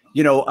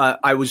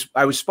was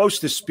supposed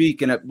to speak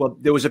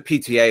there was a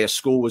PTA, a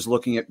school was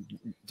looking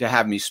to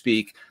have me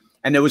speak.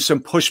 And there was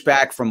some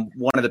pushback from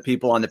one of the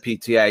people on the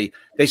PTA.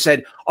 They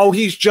said, "Oh,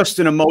 he's just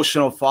an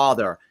emotional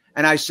father."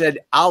 And I said,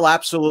 "I'll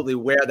absolutely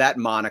wear that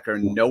moniker.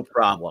 No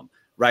problem."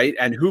 right?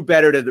 And who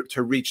better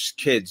to reach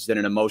kids than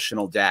an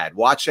emotional dad?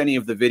 Watch any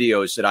of the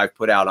videos that I've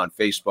put out on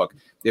Facebook.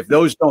 If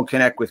those don't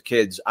connect with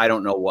kids, I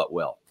don't know what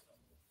will.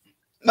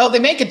 Well, they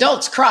make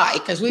adults cry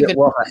because we've been.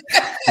 Well,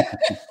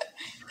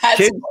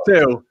 kids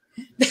too.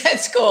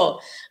 That's cool.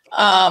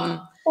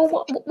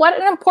 Well,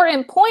 what an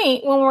important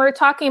point when we're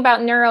talking about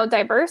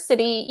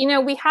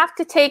neurodiversity. We have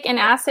to take an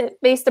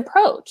asset-based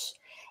approach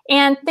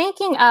and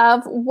thinking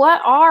of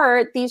what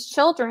are these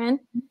children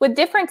with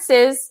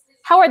differences,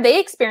 how are they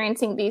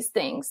experiencing these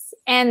things,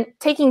 and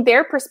taking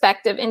their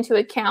perspective into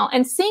account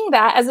and seeing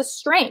that as a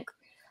strength.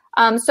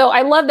 So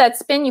I love that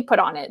spin you put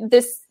on it.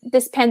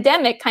 This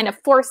pandemic kind of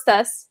forced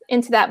us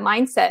into that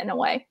mindset in a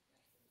way.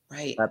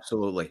 Right.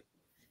 Absolutely.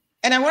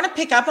 And I want to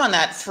pick up on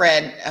that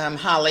thread,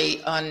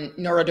 Holly, on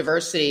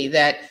neurodiversity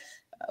that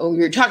we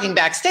were talking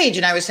backstage.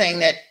 And I was saying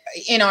that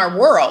in our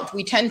world,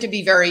 we tend to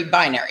be very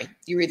binary.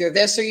 You're either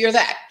this or you're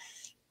that.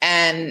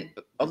 And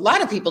a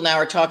lot of people now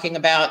are talking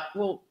about,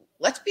 well,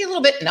 let's be a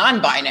little bit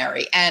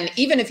non-binary. And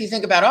even if you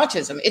think about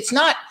autism, it's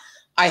not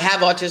I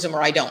have autism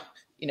or I don't.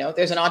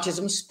 There's an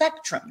autism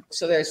spectrum.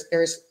 So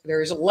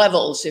there's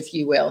levels, if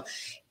you will.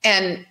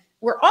 And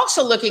we're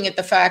also looking at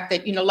the fact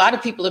that, a lot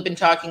of people have been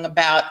talking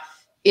about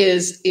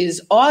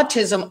is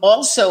autism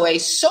also a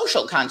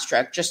social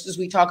construct, just as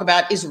we talk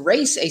about is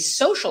race a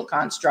social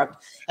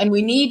construct? And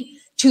we need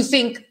to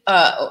think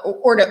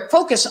or to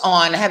focus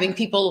on having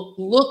people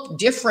look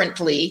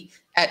differently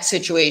at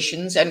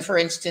situations. And for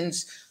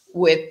instance,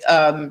 with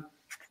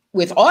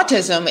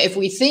autism, if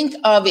we think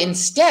of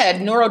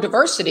instead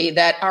neurodiversity,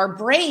 that our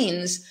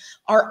brains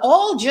are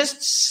all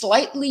just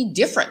slightly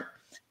different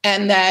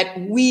and that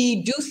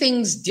we do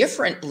things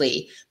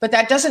differently, but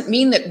that doesn't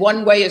mean that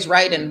one way is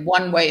right and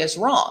one way is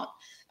wrong.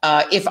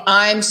 If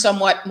I'm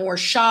somewhat more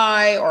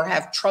shy or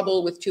have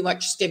trouble with too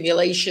much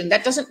stimulation,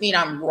 that doesn't mean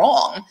I'm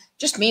wrong, it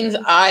just means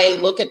I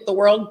look at the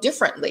world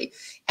differently.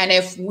 And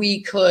if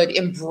we could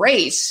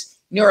embrace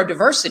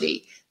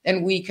neurodiversity,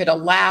 then we could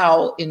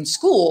allow in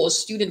schools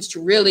students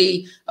to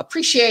really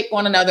appreciate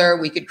one another.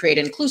 We could create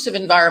inclusive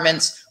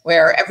environments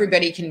where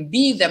everybody can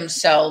be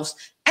themselves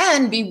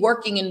and be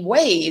working in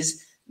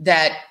ways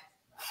that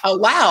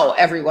allow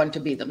everyone to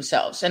be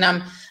themselves. And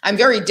I'm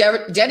very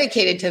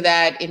dedicated to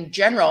that in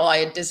general. I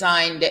had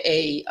designed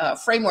a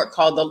framework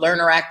called the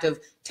Learner Active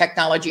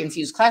Technology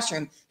Infused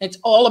Classroom. And it's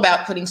all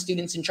about putting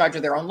students in charge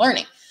of their own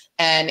learning.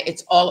 And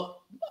it's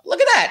all,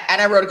 look at that.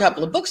 And I wrote a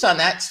couple of books on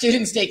that,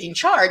 Students Taking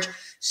Charge,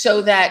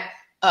 so that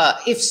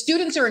if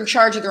students are in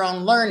charge of their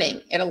own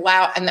learning, and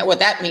what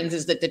that means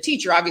is that the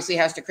teacher obviously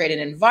has to create an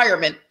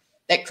environment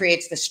that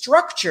creates the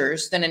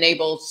structures that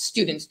enable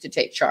students to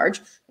take charge.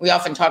 We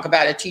often talk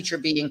about a teacher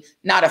being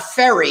not a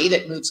ferry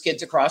that moves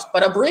kids across,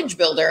 but a bridge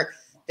builder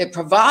that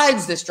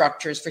provides the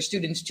structures for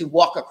students to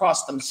walk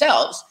across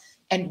themselves.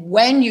 And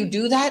when you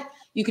do that,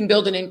 you can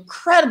build an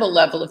incredible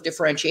level of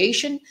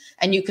differentiation,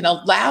 and you can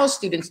allow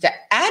students to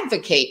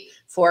advocate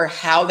for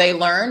how they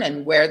learn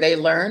and where they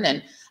learn.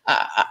 And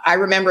I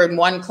remember in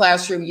one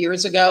classroom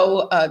years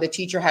ago, the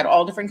teacher had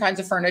all different kinds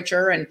of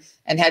furniture and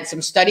had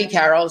some study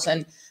carrels.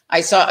 And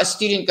I saw a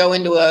student go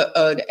into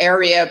an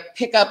area,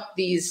 pick up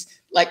these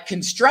like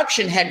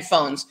construction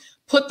headphones,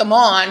 put them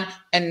on,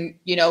 and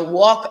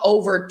walk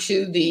over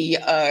to the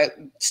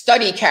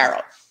study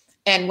carrel.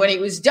 And when he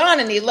was done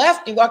and he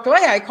left, he walked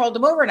away. I called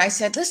him over and I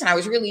said, "Listen, I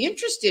was really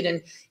interested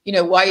in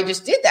why you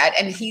just did that."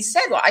 And he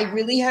said, "Well, I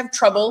really have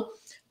trouble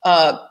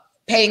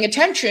paying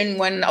attention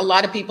when a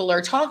lot of people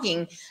are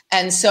talking.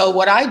 And so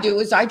what I do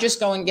is I just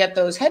go and get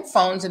those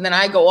headphones, and then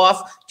I go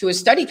off to a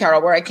study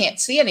carrel where I can't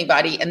see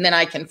anybody, and then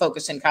I can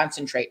focus and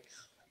concentrate."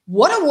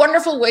 What a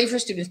wonderful way for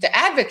students to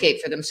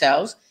advocate for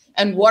themselves,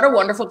 and what a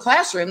wonderful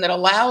classroom that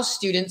allows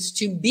students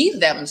to be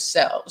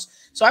themselves.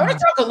 So I want to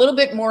talk a little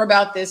bit more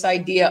about this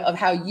idea of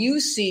how you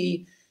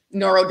see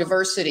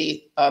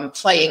neurodiversity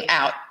playing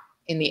out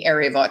in the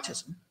area of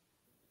autism.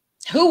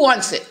 Who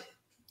wants it?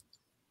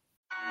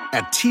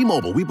 At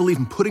T-Mobile, we believe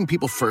in putting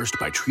people first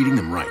by treating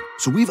them right.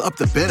 So we've upped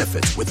the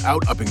benefits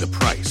without upping the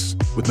price.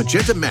 With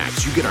Magenta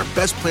Max, you get our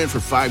best plan for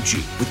 5G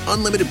with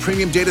unlimited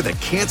premium data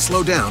that can't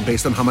slow down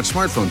based on how much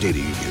smartphone data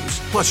you use.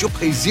 Plus, you'll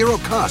pay zero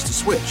cost to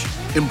switch.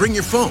 And bring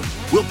your phone.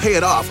 We'll pay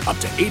it off up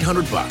to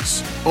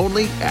 $800.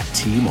 Only at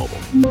T-Mobile.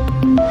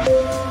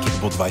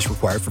 Capable device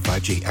required for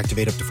 5G.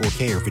 Activate up to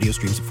 4K or video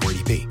streams at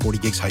 480p. 40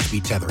 gigs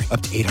high-speed tethering.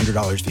 Up to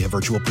 $800 via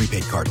virtual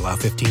prepaid card. Allow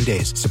 15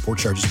 days. Support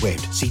charges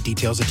waived. See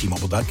details at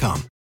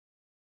T-Mobile.com.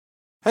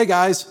 Hey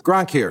guys,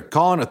 Gronk here,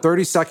 calling a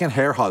 30-second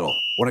hair huddle.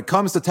 When it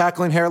comes to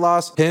tackling hair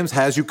loss, Hims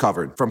has you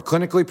covered. From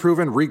clinically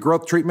proven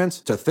regrowth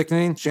treatments to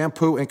thickening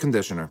shampoo and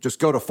conditioner. Just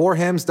go to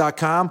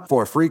 4hims.com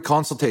for a free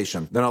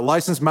consultation. Then a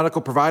licensed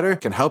medical provider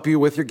can help you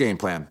with your game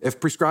plan.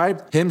 If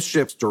prescribed, Hims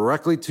ships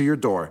directly to your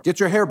door. Get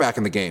your hair back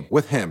in the game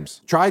with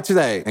Hims. Try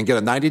today and get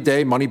a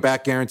 90-day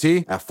money-back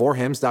guarantee at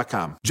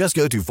 4hims.com. Just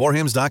go to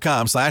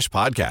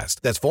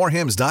 4hims.com/podcast. That's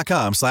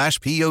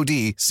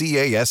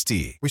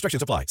 4hims.com/podcast.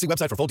 Restrictions apply. See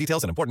website for full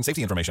details and important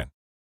safety information.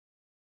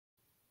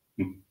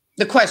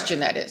 The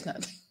question, that is.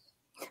 Not.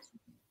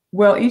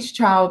 Well, each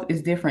child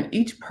is different.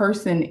 Each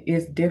person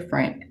is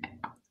different.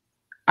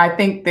 I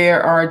think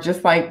there are,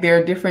 just like there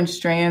are different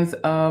strands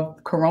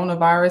of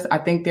coronavirus, I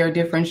think there are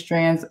different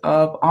strands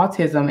of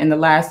autism. In the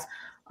last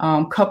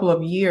couple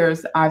of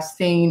years, I've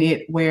seen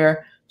it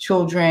where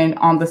children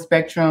on the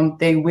spectrum,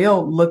 they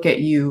will look at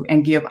you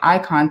and give eye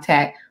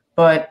contact.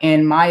 But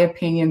in my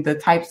opinion, the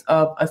types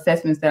of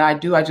assessments that I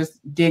do, I just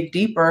dig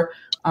deeper.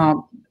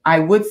 I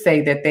would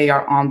say that they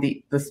are on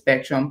the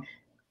spectrum.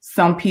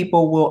 Some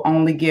people will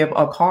only give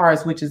a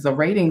CARS, which is a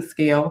rating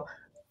scale,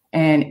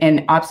 and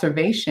an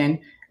observation.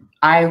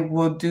 I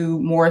will do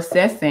more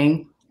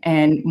assessing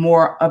and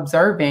more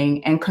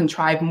observing and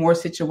contrive more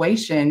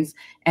situations.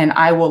 And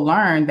I will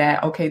learn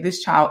that, okay,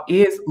 this child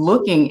is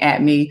looking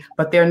at me,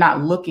 but they're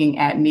not looking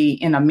at me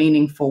in a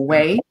meaningful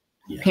way.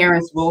 Yeah.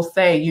 Parents will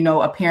say, you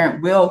know,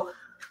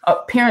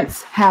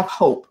 parents have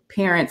hope.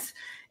 Parents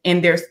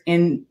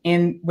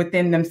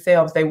within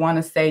themselves, they want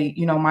to say,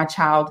 you know, my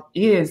child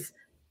is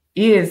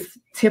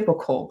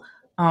typical.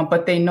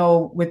 But they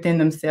know within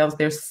themselves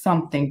there's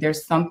something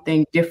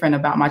different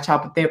about my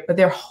child, but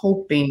they're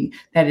hoping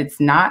that it's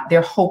not.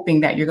 They're hoping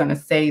that you're going to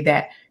say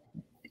that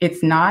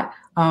it's not.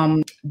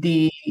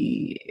 The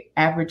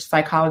average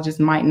psychologist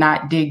might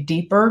not dig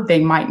deeper. They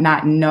might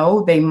not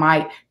know. They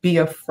might be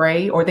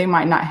afraid, or they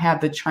might not have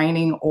the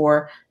training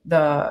or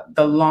the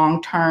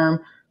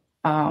long-term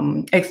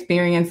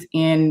experience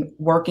in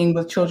working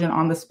with children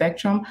on the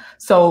spectrum.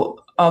 So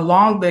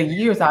along the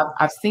years,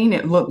 I've seen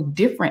it look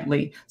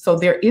differently. So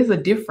there is a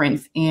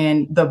difference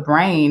in the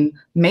brain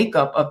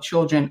makeup of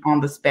children on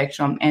the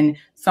spectrum. And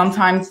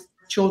sometimes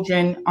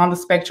children on the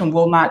spectrum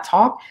will not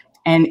talk.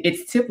 And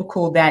it's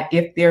typical that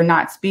if they're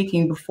not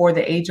speaking before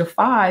the age of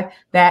 5,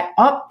 that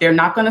they're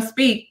not going to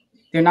speak.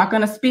 They're not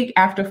going to speak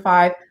after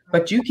 5.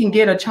 But you can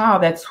get a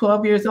child that's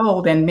 12 years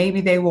old and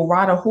maybe they will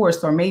ride a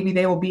horse, or maybe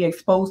they will be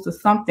exposed to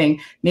something.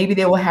 Maybe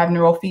they will have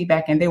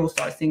neurofeedback and they will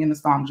start singing the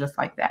song just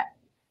like that.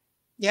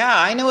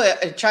 Yeah, I know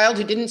a child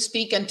who didn't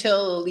speak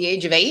until the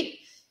age of 8,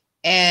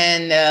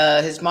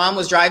 and his mom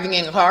was driving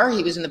in a car.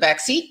 He was in the back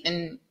seat,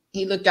 and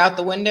he looked out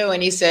the window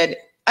and he said,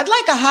 "I'd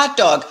like a hot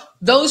dog."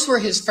 Those were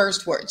his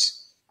first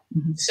words.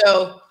 Mm-hmm.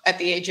 So at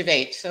the age of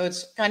 8. So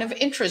it's kind of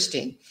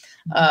interesting.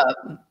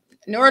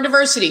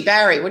 Neurodiversity,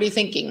 Barry, what are you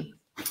thinking?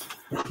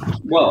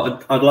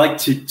 Well, I'd like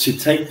to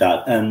take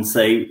that and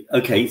say,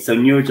 okay, so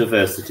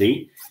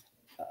neurodiversity,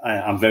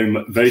 I'm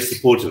very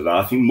supportive of that.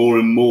 I think more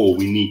and more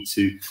we need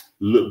to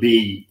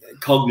be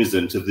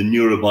cognizant of the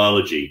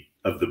neurobiology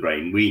of the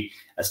brain. We,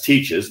 as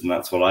teachers, and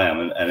that's what I am,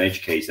 an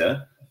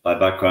educator by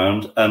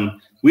background,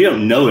 we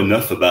don't know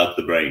enough about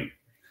the brain.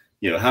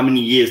 You know, how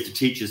many years do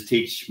teachers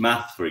teach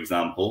math, for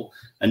example,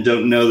 and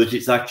don't know that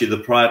it's actually the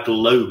parietal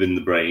lobe in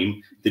the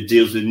brain that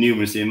deals with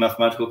numeracy and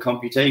mathematical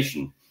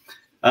computation?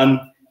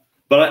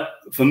 But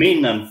for me,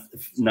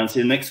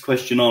 Nancy, the next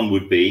question on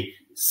would be,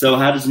 so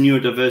how does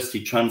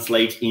neurodiversity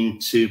translate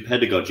into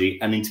pedagogy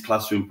and into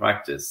classroom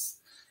practice?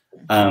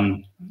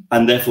 And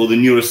therefore, the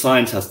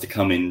neuroscience has to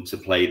come into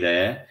play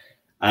there.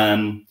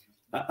 And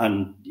I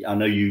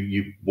know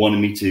you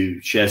wanted me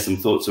to share some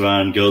thoughts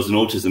around girls and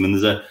autism. And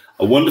there's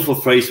a wonderful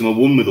phrase from a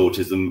woman with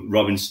autism,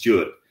 Robin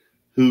Stewart,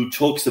 who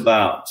talks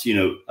about,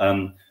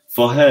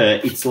 for her,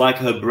 it's like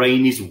her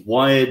brain is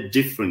wired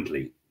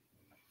differently.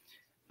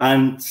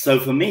 And so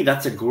for me,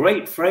 that's a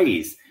great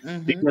phrase,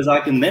 because I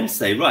can then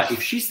say, right,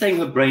 if she's saying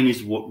her brain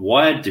is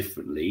wired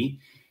differently,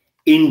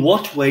 in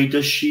what way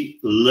does she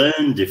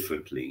learn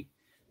differently?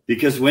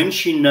 Because when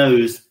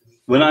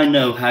I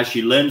know how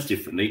she learns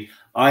differently,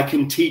 I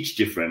can teach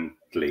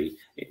differently.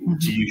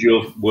 To use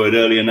your word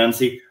earlier,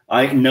 Nancy,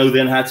 I know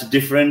then how to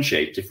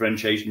differentiate.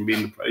 Differentiation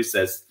being the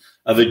process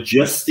of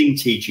adjusting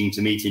teaching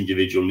to meet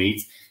individual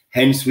needs.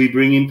 Hence, we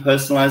bring in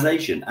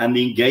personalization, and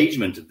the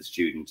engagement of the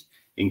student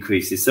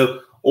increases.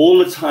 So all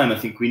the time, I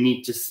think we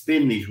need to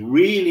spin these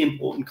really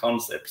important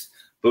concepts,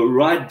 but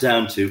right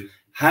down to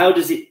how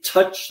does it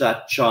touch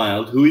that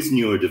child who is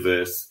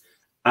neurodiverse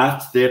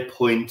at their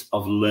point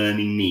of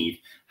learning need?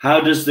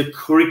 How does the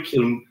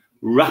curriculum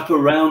wrap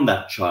around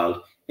that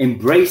child,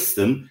 embrace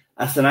them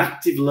as an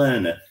active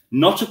learner,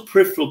 not a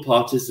peripheral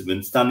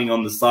participant standing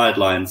on the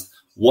sidelines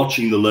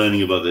watching the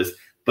learning of others,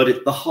 but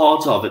at the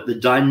heart of it, the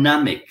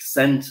dynamic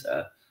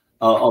center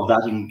of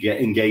that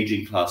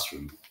engaging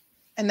classroom?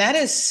 And that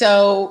is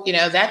so,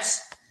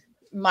 that's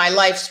my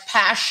life's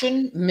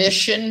passion,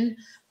 mission,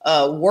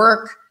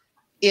 work,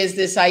 is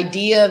this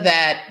idea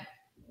that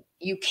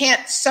you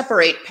can't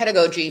separate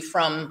pedagogy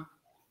from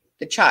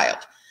the child.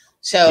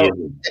 So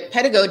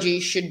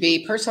pedagogy should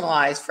be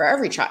personalized for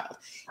every child.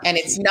 And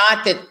it's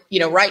not that,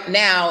 right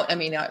now,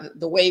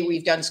 the way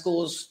we've done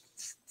schools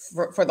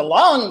for the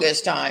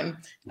longest time,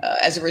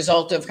 as a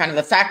result of kind of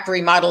the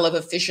factory model of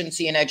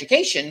efficiency in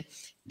education,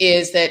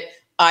 is that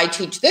I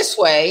teach this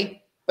way.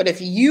 But if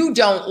you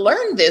don't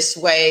learn this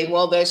way,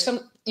 well,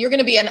 you're going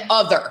to be an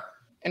other,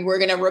 and we're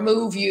going to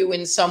remove you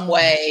in some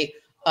way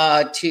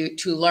to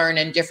learn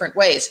in different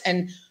ways.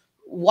 And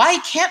why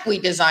can't we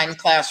design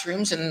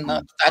classrooms? And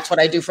that's what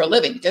I do for a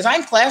living.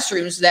 Design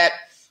classrooms that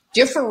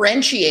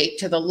differentiate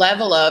to the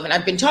level of, and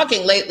I've been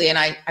talking lately, and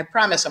I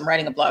promise I'm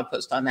writing a blog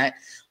post on that,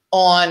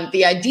 on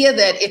the idea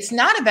that it's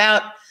not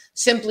about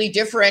simply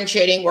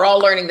differentiating. We're all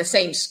learning the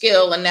same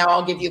skill, and now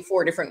I'll give you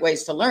 4 different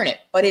ways to learn it.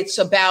 But it's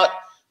about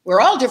we're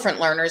all different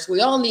learners.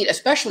 We all need,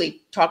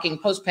 especially talking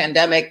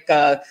post-pandemic,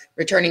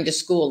 returning to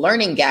school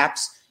learning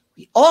gaps.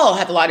 We all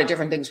have a lot of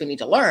different things we need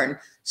to learn.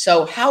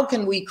 So how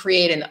can we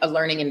create a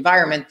learning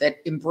environment that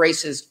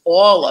embraces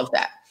all of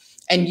that?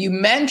 And you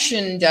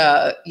mentioned,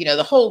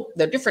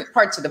 the different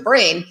parts of the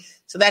brain.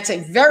 So that's a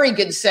very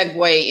good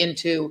segue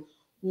into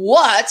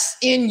what's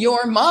in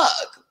your mug,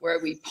 where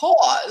we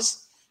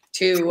pause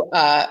to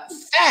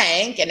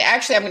thank. And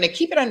actually, I'm going to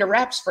keep it under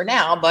wraps for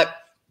now, but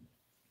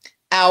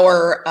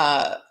our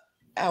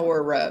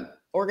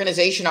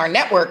organization, our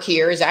network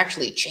here is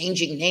actually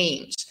changing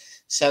names.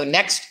 So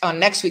on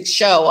next week's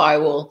show, I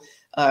will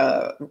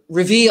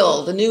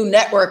reveal the new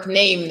network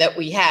name that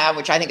we have,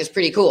 which I think is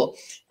pretty cool,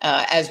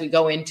 as we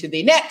go into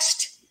the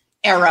next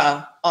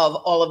era of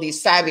all of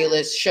these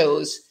fabulous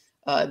shows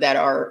that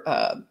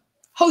are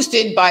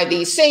hosted by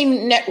the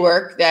same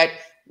network that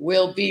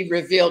will be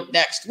revealed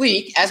next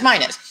week, as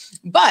mine is.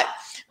 But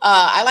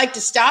I like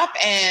to stop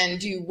and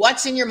do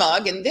what's in your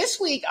mug. And this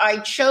week I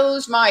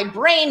chose my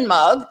brain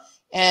mug.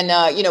 And,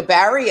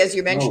 Barry, as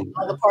you mentioned,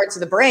 all the parts of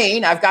the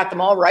brain, I've got them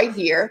all right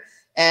here.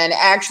 And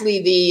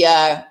actually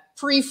the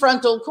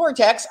prefrontal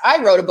cortex,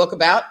 I wrote a book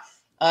about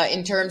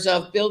in terms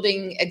of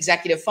building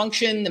executive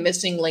function, the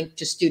missing link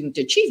to student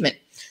achievement.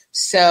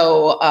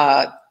 So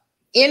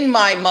in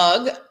my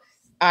mug,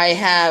 I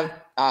have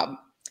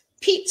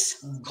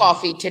Peet's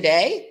coffee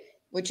today,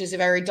 which is a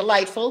very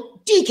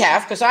delightful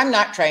decaf because I'm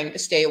not trying to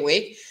stay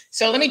awake.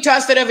 So let me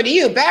toss that over to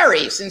you,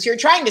 Barry, since you're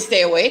trying to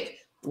stay awake.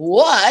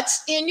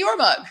 What's in your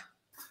mug?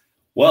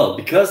 Well,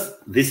 because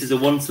this is a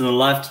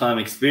once-in-a-lifetime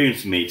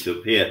experience for me to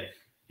appear,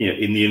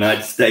 in the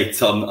United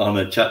States on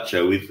a chat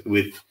show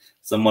with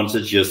someone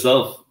such as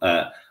yourself,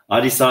 I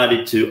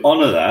decided to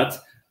honor that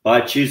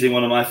by choosing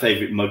one of my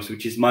favorite mugs,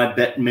 which is my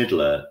Bette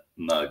Midler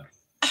mug.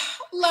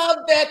 Love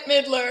Bette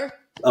Midler.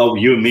 Oh,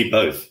 you and me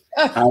both.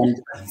 And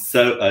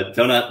so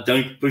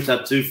don't push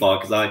that too far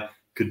because I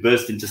could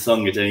burst into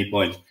song at any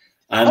point.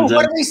 And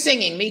what are we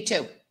singing? Me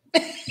too.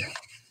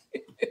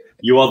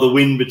 You are the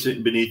wind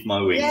beneath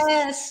my wings.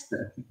 Yes.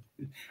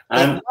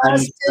 It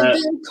must have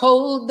been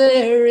cold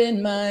there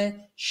in my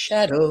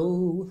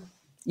shadow.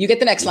 You get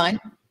the next line.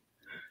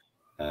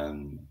 All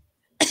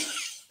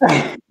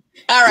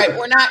right,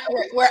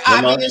 we're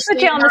obviously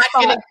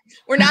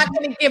not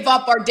going to give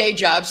up our day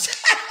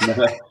jobs.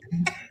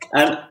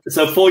 And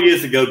so 4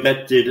 years ago,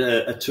 Bette did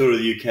a tour of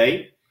the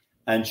UK,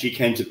 and she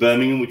came to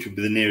Birmingham, which would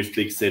be the nearest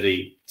big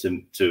city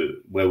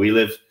to where we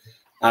live.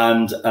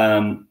 And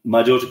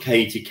my daughter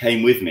Katie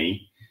came with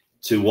me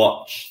to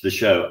watch the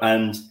show.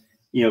 And,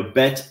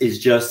 Bette is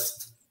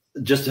just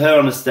her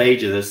on a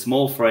stage with a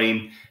small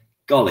frame.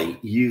 Golly,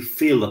 you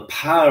feel the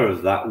power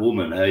of that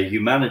woman. Her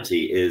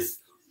humanity is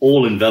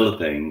all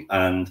enveloping.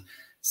 And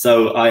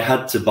so I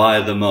had to buy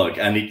the mug.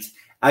 And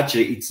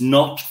it's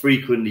not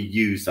frequently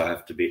used, I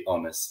have to be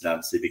honest,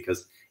 Nancy,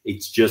 because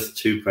it's just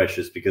too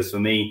precious. Because for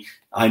me,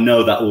 I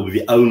know that will be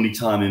the only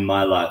time in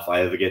my life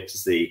I ever get to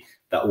see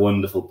that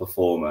wonderful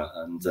performer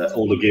and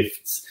all the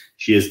gifts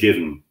she has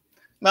given.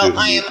 Well,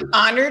 I am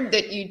honored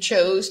that you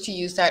chose to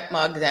use that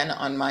mug then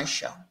on my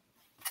show.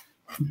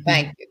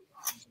 Thank you.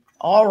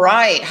 All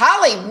right.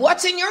 Holly,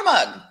 what's in your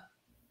mug?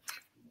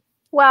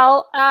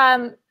 Well,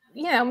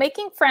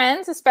 making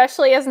friends,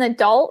 especially as an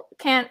adult,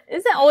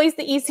 isn't always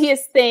the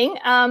easiest thing.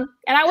 And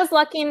I was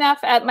lucky enough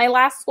at my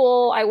last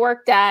school I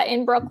worked at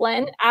in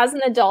Brooklyn. As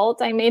an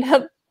adult, I made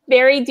a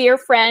very dear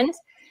friend.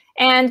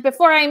 And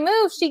before I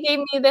moved, she gave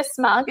me this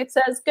mug. It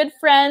says, "Good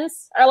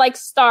friends are like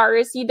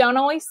stars. You don't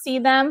always see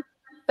them,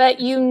 but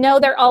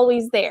they're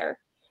always there."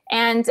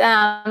 And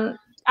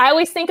I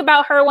always think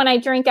about her when I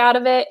drink out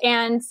of it.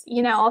 And,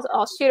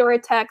 I'll shoot her a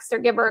text or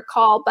give her a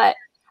call. But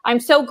I'm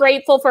so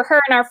grateful for her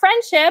and our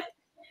friendship.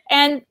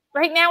 And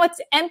right now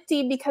it's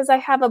empty because I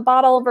have a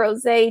bottle of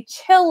rosé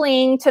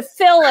chilling to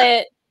fill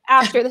it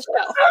after the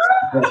show.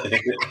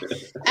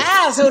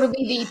 So it'll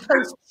be the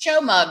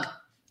post-show mug.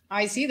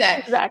 I see that.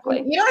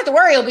 Exactly. You don't have to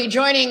worry. He'll be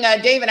joining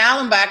David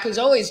Allenbach, who's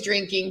always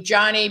drinking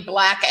Johnny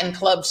Black and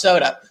Club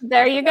Soda.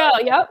 There you go.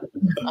 Yep.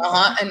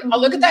 And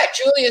look at that.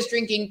 Julia's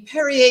drinking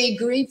Perrier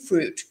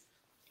Grapefruit.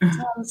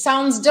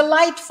 Sounds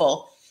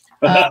delightful.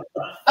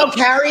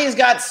 Carrie's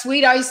got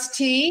sweet iced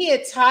tea.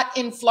 It's hot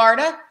in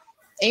Florida.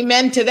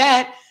 Amen to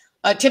that.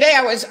 Today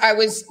I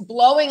was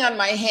blowing on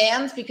my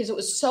hands because it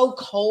was so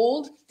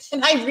cold,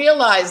 and I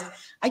realized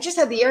I just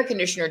had the air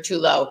conditioner too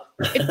low.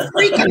 It's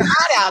freaking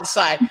hot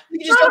outside.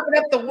 You just open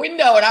up the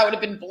window and I would have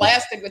been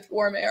blasted with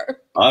warm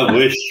air. I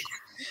wish.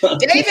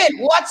 David,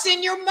 what's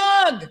in your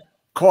mug?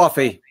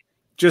 Coffee.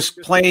 Just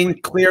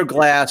plain clear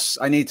glass.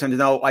 I need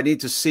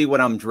to see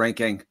what I'm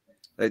drinking.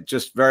 It's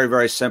just very,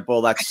 very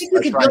simple. I think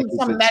we could build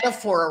some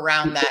metaphor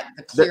around that.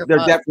 There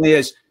definitely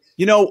is.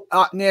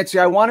 Nancy,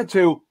 I wanted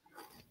to,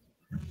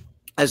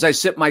 as I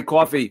sip my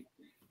coffee,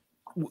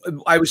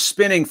 I was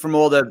spinning from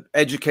all the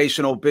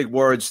educational big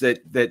words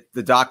that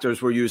the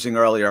doctors were using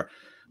earlier.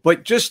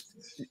 But just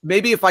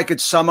maybe if I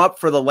could sum up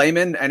for the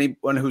layman,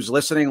 anyone who's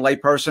listening,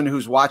 layperson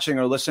who's watching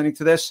or listening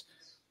to this,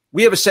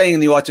 we have a saying in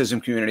the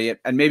autism community,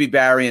 and maybe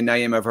Barry and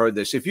Naeem have heard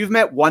this. If you've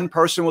met one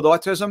person with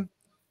autism,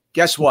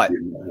 guess what?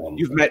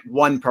 You've met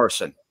one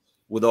person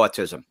with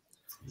autism.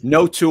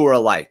 No two are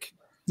alike.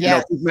 Yeah.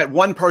 If you've met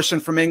one person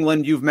from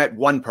England, you've met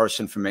one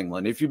person from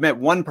England. If you've met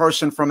one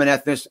person from an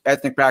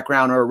ethnic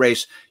background or a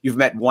race, you've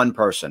met one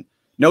person.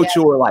 No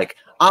two are alike.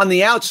 On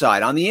the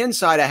outside, on the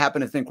inside, I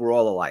happen to think we're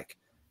all alike.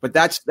 But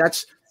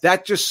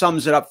that just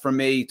sums it up for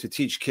me to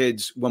teach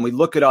kids when we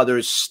look at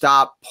others,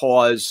 stop,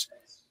 pause.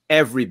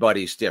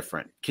 Everybody's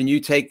different. Can you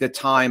take the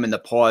time and the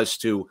pause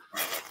to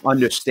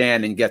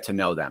understand and get to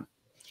know them?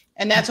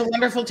 And that's a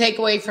wonderful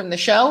takeaway from the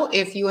show.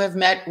 If you have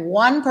met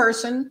one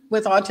person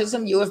with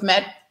autism, you have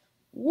met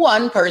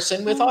one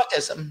person with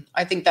autism.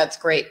 I think that's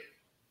great.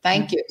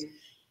 Thank you.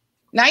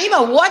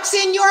 Naima, what's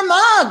in your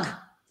mug?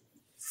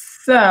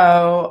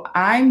 So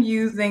I'm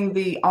using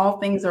the All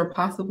Things Are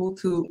Possible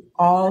to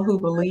All Who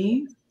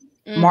Believe.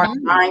 Mark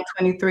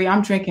 9:23.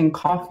 I'm drinking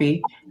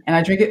coffee, and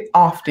I drink it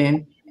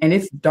often, and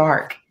it's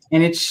dark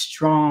and it's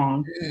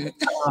strong.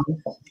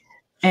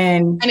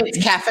 And it's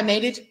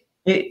caffeinated?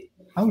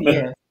 Oh,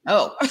 yeah.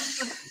 Oh.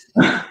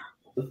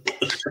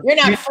 You're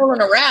not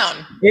fooling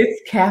around.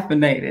 It's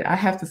caffeinated. I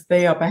have to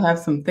stay up. I have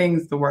some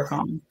things to work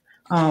on.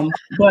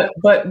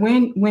 But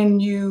when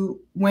you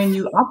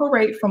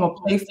operate from a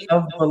place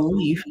of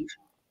belief,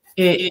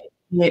 it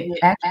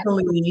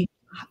actually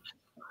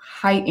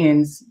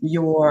heightens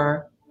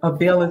your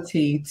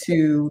ability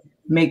to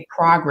make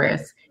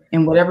progress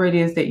in whatever it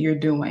is that you're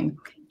doing.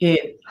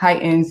 It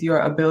heightens your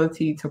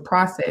ability to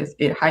process.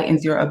 It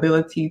heightens your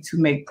ability to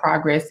make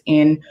progress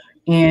in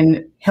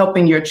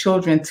helping your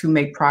children to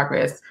make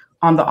progress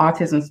on the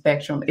autism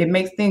spectrum. It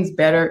makes things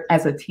better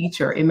as a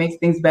teacher. It makes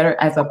things better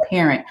as a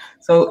parent.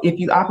 So if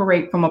you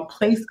operate from a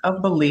place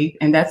of belief,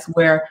 and that's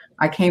where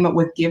I came up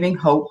with Giving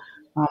Hope,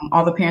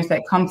 all the parents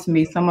that come to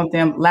me, some of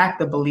them lack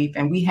the belief,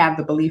 and we have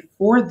the belief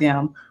for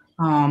them.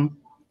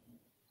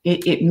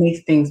 It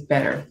makes things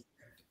better.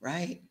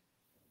 Right.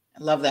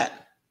 I love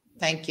that.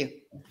 Thank you.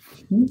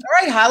 All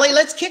right, Holly,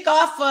 let's kick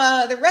off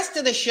the rest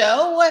of the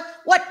show.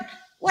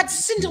 What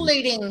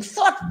scintillating,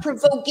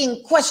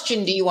 thought-provoking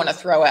question do you want to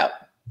throw out?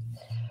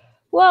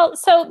 Well,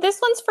 so this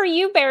one's for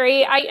you,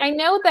 Barry. I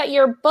know that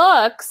your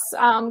books,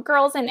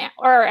 Girls in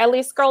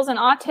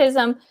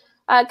Autism,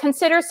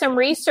 consider some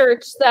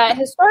research that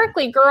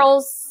historically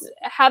girls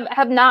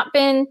have not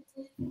been,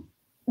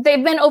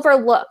 they've been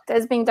overlooked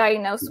as being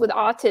diagnosed with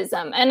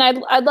autism. And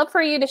I'd love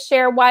for you to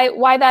share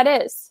why that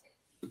is.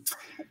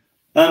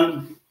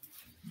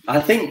 I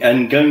think,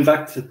 and going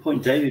back to the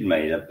point David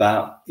made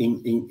about,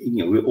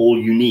 we're all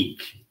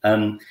unique.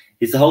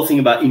 It's the whole thing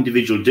about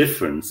individual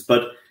difference,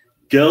 but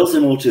girls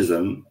in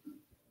autism,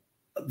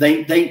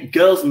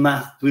 girls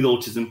with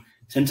autism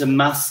tend to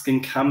mask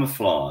and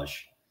camouflage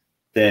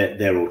their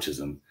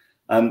autism.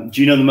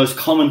 Do you know the most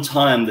common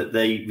time that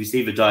they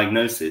receive a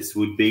diagnosis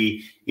would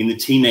be in the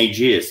teenage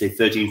years, say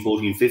 13,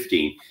 14,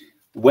 15,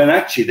 when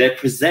actually they're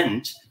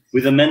present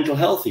with a mental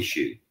health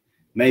issue.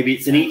 Maybe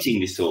it's an eating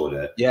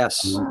disorder.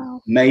 Yes.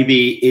 Wow.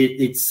 Maybe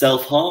it's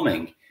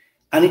self-harming.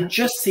 And it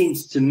just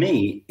seems to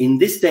me, in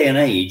this day and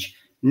age,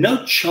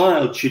 no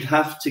child should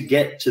have to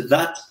get to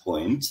that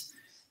point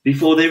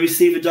before they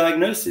receive a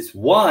diagnosis.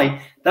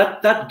 Why?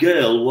 That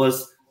girl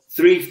was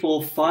 3,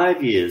 4,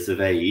 5 years of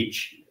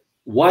age.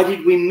 Why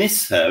did we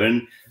miss her?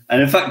 And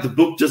in fact, the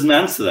book doesn't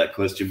answer that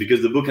question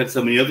because the book had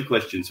so many other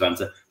questions to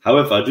answer.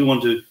 However, I do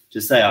want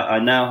to say I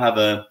now have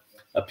a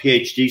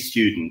PhD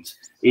student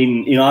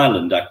in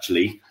Ireland,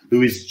 actually,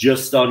 who is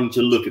just starting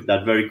to look at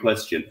that very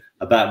question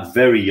about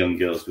very young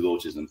girls with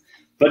autism.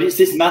 But it's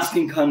this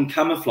masking and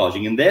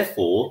camouflaging, and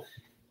therefore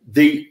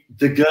the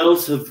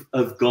girls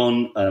have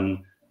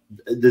gone,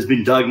 there's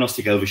been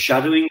diagnostic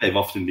overshadowing. They've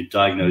often been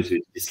diagnosed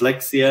with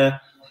dyslexia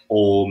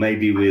or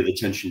maybe with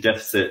attention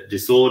deficit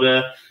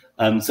disorder.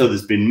 So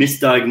there's been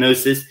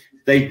misdiagnosis.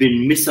 They've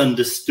been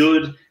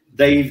misunderstood.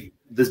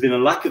 There's been a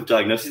lack of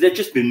diagnosis. They've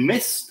just been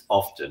missed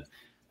often.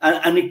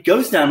 And it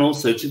goes down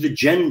also to the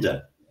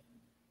gender.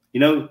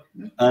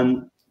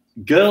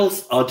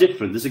 Girls are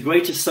different. There's a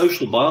greater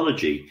social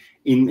biology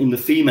in the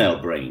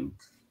female brain.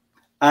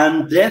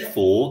 And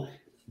therefore,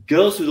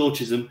 girls with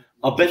autism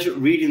are better at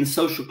reading the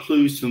social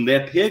clues from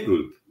their peer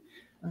group.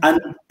 And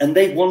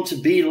they want to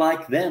be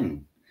like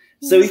them.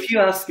 So if you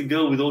ask a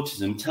girl with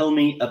autism, tell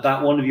me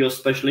about one of your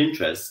special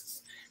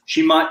interests,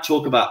 she might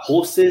talk about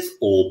horses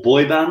or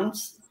boy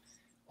bands.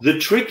 The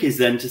trick is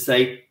then to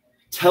say,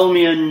 tell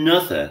me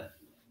another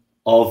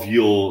of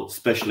your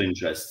special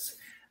interests.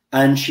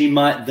 And she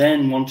might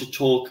then want to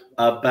talk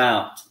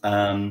about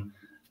the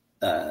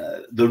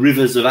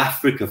rivers of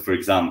Africa, for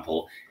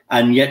example,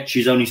 and yet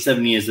she's only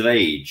 7 years of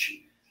age.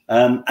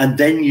 And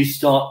then you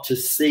start to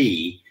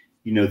see,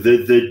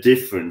 the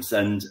difference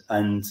and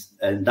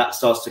that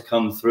starts to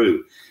come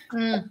through.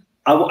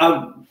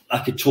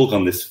 I could talk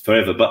on this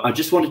forever, but I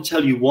just want to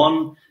tell you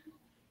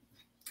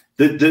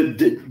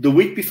The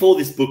week before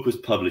this book was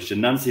published,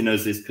 and Nancy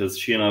knows this because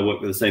she and I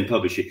work with the same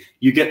publisher,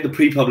 you get the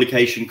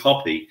pre-publication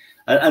copy.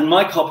 And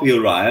my copy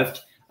arrived,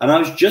 and I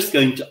was just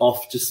going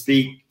off to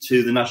speak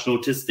to the National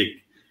Autistic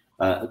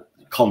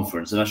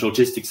Conference, the National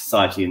Autistic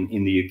Society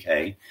in the UK.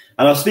 And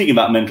I was speaking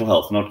about mental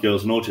health, not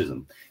girls and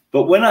autism.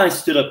 But when I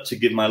stood up to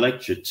give my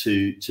lecture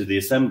to the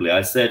assembly,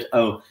 I said,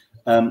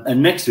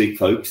 and next week,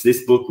 folks,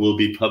 this book will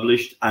be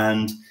published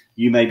and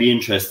you may be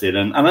interested.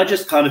 And I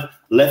just kind of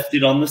left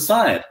it on the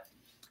side.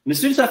 And as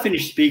soon as I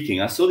finished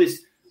speaking, I saw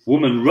this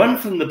woman run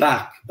from the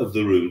back of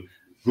the room,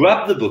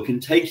 grab the book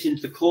and take it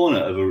into the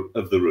corner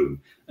of the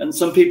room. And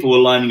some people were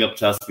lining up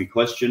to ask me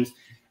questions.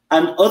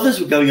 And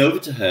others were going over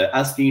to her,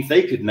 asking if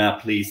they could now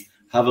please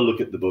have a look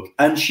at the book.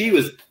 And she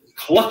was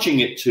clutching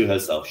it to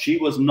herself. She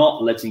was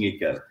not letting it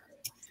go.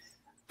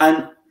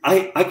 And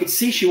I could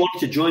see she wanted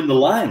to join the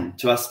line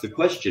to ask a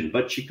question,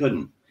 but she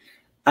couldn't.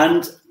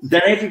 And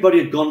then everybody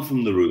had gone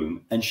from the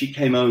room, and she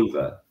came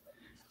over.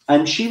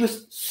 And she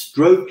was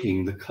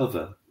stroking the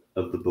cover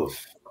of the book.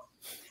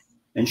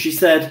 And she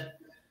said,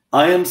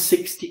 I am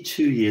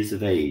 62 years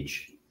of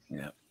age.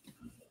 Yeah.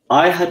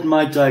 I had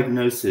my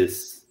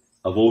diagnosis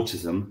of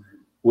autism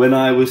when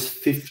I was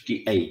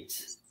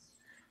 58.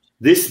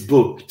 This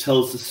book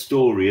tells the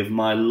story of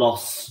my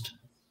lost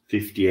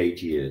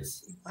 58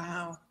 years.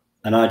 Wow.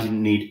 And I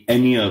didn't need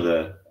any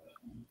other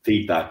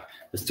feedback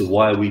as to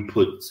why we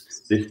put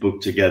this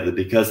book together,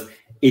 because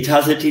it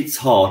has at its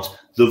heart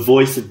the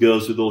voice of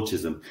girls with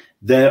autism.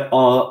 There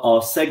are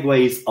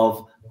segues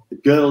of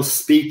girls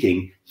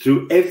speaking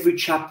through every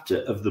chapter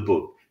of the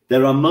book.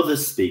 There are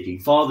mothers speaking,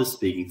 fathers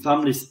speaking,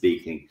 families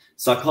speaking,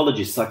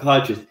 psychologists,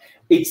 psychiatrists.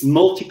 It's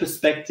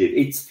multi-perspective.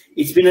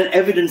 It's been an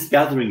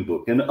evidence-gathering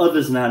book, and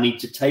others now need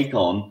to take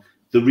on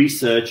the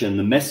research and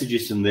the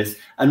messages from this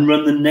and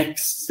run the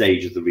next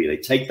stage of the relay.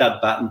 Take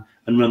that baton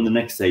and run the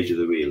next stage of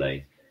the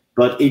relay.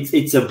 But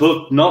it's a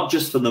book not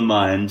just for the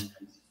mind,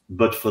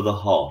 but for the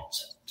heart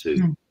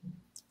too.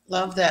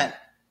 Love that.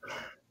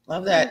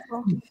 Love that.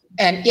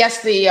 And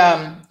yes,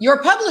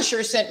 your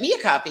publisher sent me a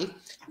copy.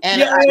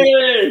 And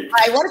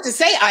I wanted to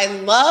say, I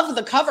love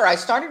the cover. I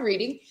started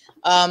reading,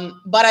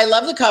 but I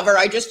love the cover.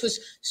 I just was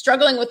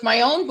struggling with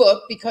my own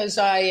book because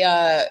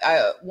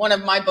one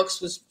of my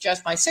books was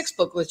just, my sixth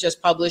book was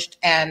just published.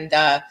 And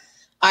I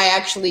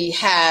actually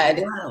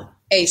had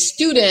a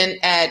student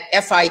at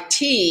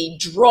FIT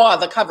draw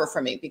the cover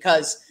for me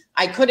because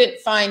I couldn't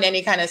find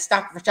any kind of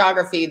stock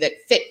photography that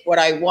fit what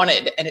I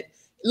wanted. And it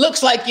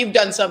looks like you've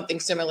done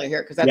something similar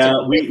here.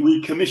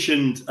 We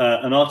commissioned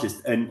an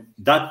artist, and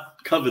that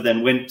cover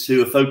then went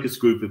to a focus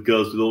group of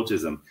girls with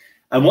autism.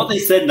 And what they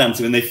said,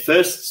 Nancy, when they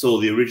first saw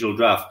the original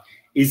draft,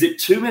 is that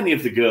too many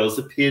of the girls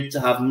appeared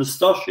to have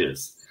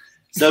moustaches.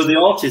 So the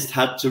artist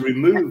had to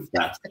remove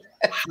that.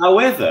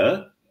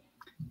 However,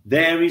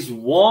 there is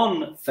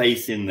one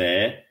face in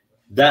there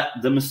that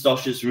the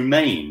moustaches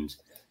remained.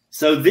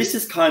 So this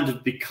has kind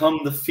of become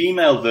the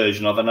female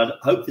version of, and I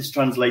hope this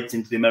translates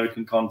into the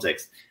American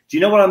context. Do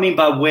you know what I mean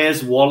by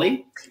Where's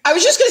Wally? I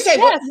was just going to say,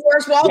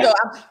 Where's Waldo?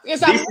 Yeah.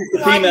 This is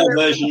the female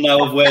version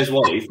now of Where's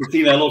Wally. It's the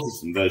female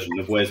autism version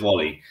of Where's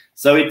Wally.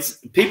 So it's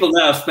people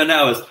now spend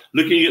hours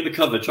looking at the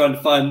cover trying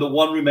to find the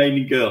one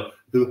remaining girl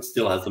who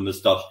still has a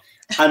moustache.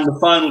 And the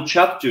final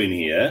chapter in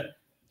here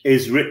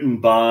is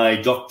written by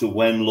Dr.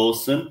 Wen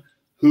Lawson,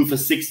 who for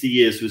 60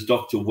 years was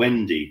Dr.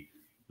 Wendy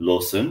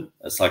Lawson,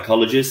 a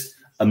psychologist,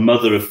 a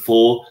mother of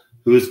 4,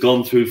 who has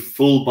gone through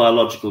full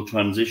biological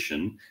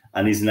transition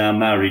and is now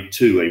married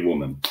to a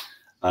woman.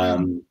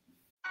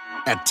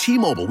 At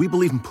T-Mobile, we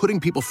believe in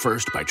putting people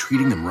first by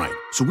treating them right.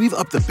 So we've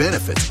upped the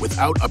benefits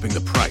without upping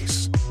the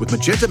price. With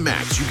Magenta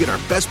Max, you get our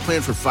best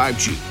plan for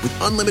 5G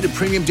with unlimited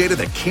premium data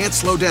that can't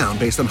slow down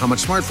based on how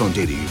much smartphone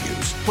data you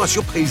use. Plus,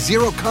 you'll pay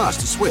zero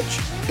cost to switch.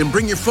 And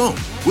bring your phone.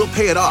 We'll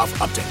pay it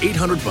off up to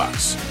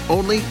 $800.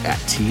 Only at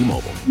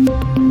T-Mobile.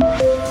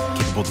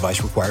 Capable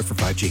device required for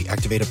 5G.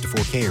 Activate up to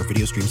 4K or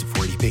video streams at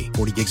 480p.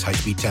 40 gigs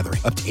high-speed tethering.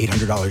 Up to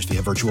 $800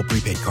 via virtual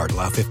prepaid card.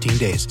 Allow 15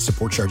 days.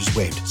 Support charges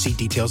waived. See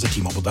details at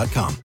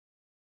T-Mobile.com.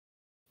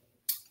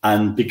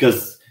 And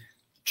because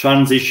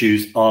trans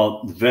issues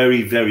are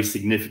very, very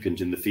significant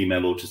in the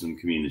female autism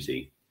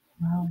community.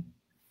 Wow.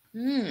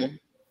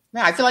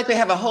 Yeah, I feel like we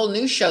have a whole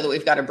new show that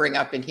we've got to bring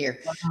up in here.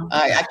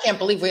 I can't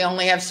believe we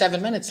only have 7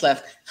 minutes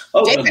left.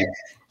 David,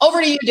 over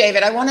to you,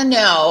 David. I want to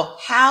know,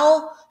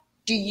 how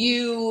do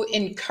you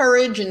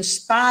encourage,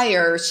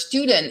 inspire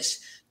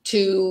students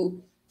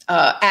to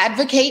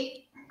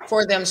advocate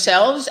for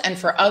themselves and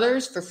for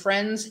others, for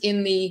friends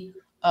in the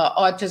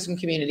autism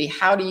community?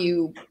 How do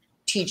you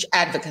teach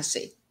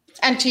advocacy,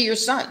 and to your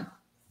son?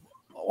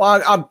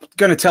 Well, I'm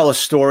going to tell a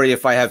story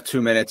if I have 2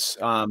 minutes.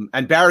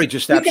 And Barry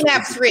just you can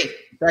have 3.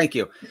 Thank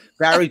you.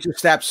 Barry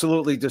just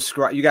absolutely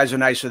described. You guys are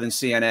nicer than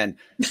CNN.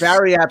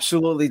 Barry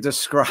absolutely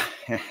described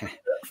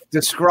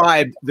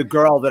the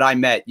girl that I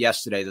met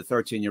yesterday, the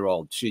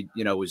 13-year-old. She,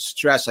 was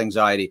stress,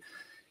 anxiety.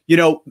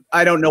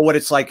 I don't know what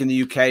it's like in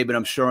the UK, but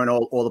I'm sure in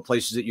all the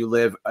places that you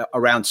live,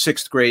 around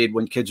 6th grade,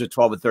 when kids are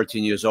 12 or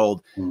 13 years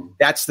old,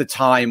 that's the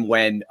time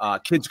when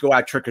kids go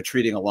out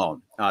trick-or-treating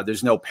alone.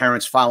 There's no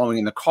parents following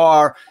in the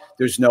car.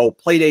 There's no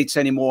play dates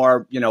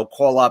anymore.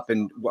 Call up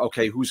and,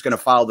 okay, who's going to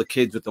follow the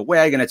kids with the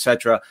wagon,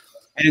 etc.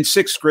 And in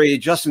 6th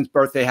grade, Justin's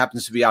birthday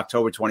happens to be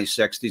October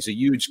 26th. He's a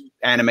huge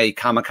anime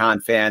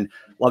Comic-Con fan,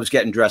 loves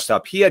getting dressed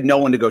up. He had no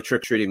one to go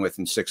trick-or-treating with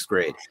in 6th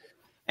grade.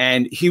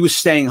 And he was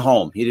staying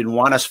home. He didn't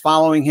want us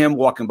following him,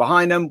 walking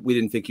behind him. We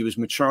didn't think he was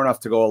mature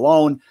enough to go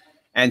alone.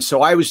 And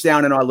so I was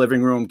down in our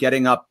living room,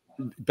 getting up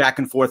back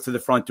and forth to the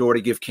front door to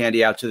give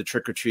candy out to the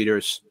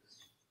trick-or-treaters.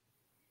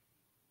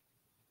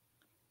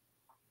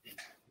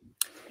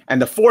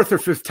 And the 4th or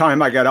 5th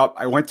time I got up,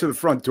 I went to the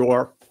front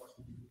door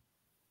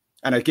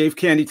and I gave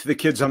candy to the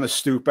kids on the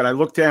stoop. And I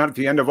looked down at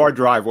the end of our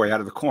driveway out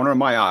of the corner of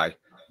my eye.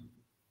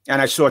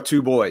 And I saw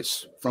 2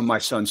 boys from my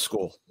son's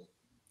school.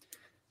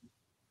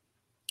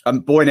 A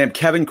boy named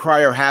Kevin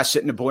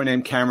Cryer-Hassett and a boy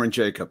named Cameron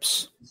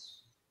Jacobs.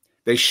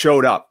 They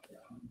showed up.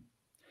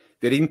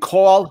 They didn't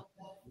call.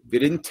 They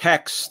didn't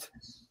text.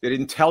 They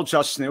didn't tell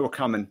Justin they were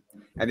coming.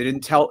 And they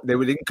didn't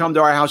come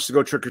to our house to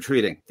go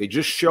trick-or-treating. They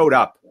just showed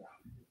up.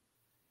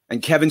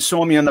 And Kevin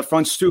saw me on the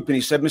front stoop and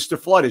he said, Mr.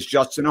 Flood, is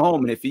Justin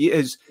home? And if he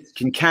is,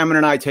 can Cameron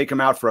and I take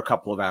him out for a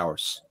couple of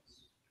hours?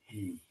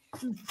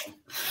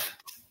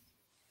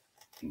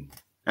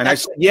 And I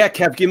said, yeah,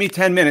 Kev, give me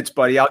 10 minutes,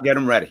 buddy. I'll get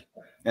him ready.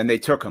 And they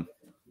took him.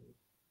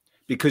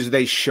 Because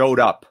they showed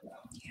up.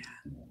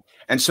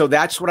 And so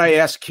that's what I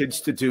ask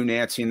kids to do,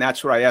 Nancy, and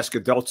that's what I ask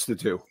adults to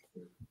do.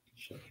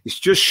 Is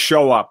just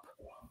show up.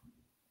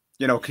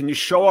 Can you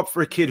show up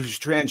for a kid who's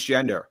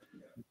transgender?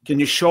 Can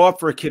you show up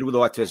for a kid with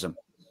autism?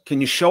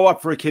 Can you show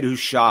up for a kid who's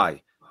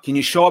shy? Can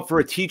you show up for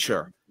a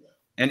teacher?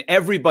 And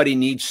everybody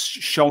needs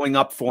showing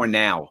up for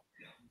now.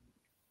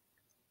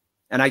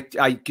 And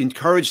I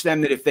encourage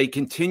them that if they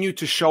continue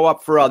to show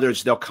up for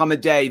others, there'll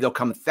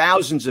come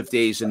thousands of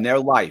days in their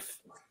life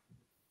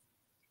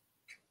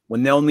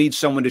when they'll need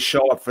someone to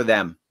show up for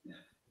them,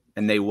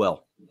 and they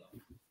will.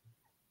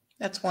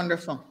 That's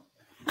wonderful.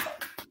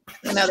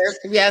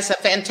 Yes, a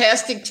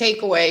fantastic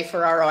takeaway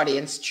for our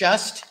audience.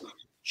 Just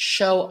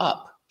show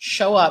up.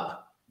 Show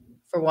up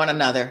for one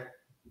another.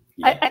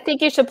 I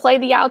think you should play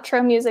the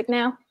outro music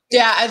now.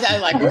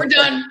 Yeah, we're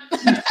done.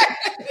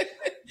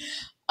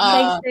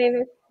 Thanks,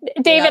 David.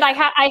 David,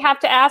 yeah. I have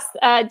to ask,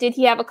 did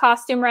he have a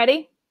costume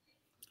ready?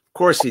 Of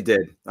course he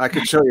did. I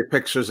could show you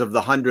pictures of the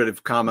 100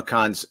 of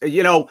Comic-Cons.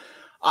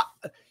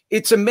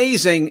 It's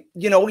amazing.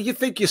 You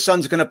think your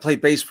son's going to play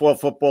baseball,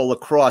 football,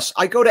 lacrosse.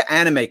 I go to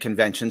anime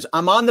conventions.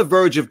 I'm on the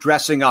verge of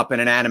dressing up in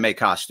an anime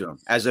costume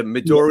as a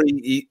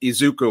Midori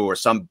Izuku or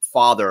some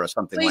father or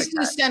something like that.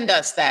 Please send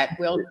us that.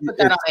 We'll put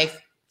that on a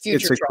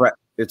future trip.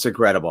 It's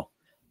incredible.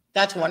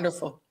 That's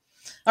wonderful.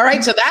 All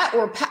right. So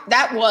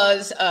that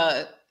was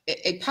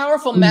a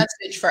powerful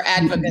message for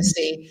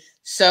advocacy.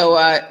 So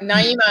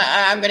Naima,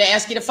 I'm going to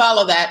ask you to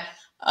follow that.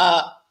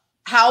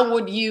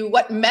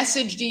 What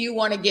message do you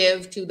want to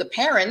give to the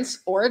parents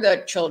or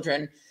the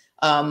children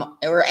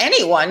or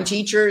anyone,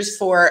 teachers,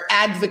 for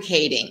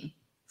advocating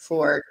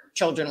for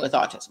children with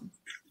autism?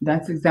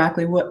 That's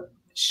exactly what.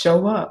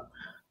 Show up.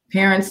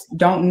 Parents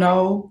don't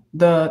know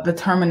the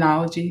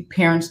terminology.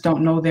 Parents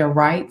don't know their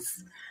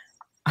rights.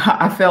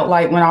 I felt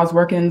like when I was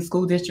working in the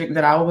school district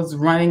that I was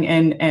running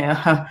in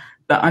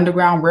the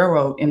Underground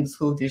Railroad in the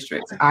school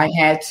district. I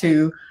had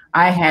to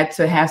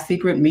have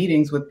secret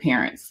meetings with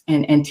parents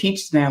and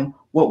teach them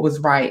what was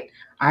right.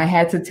 I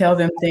had to tell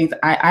them things.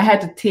 I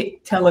had to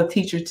tell a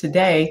teacher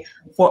today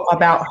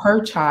about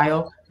her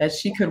child that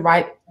she could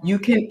write. You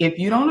can, if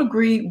you don't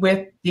agree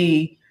with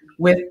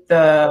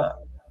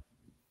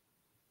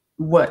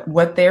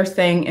what they're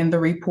saying in the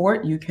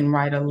report, you can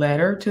write a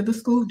letter to the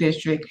school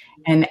district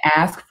and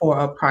ask for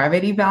a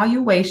private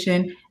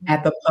evaluation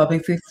at the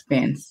public's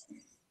expense.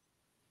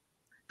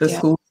 The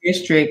school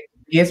district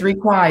is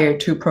required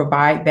to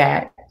provide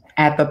that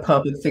at the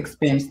public's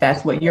expense.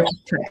 That's what your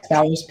tax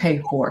dollars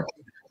pay for.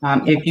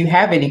 If you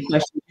have any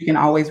questions, you can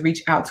always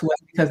reach out to us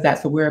because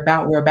that's what we're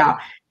about. We're about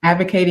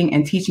advocating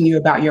and teaching you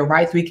about your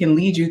rights. We can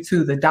lead you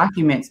to the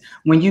documents.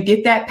 When you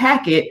get that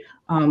packet,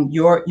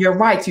 your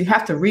rights, you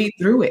have to read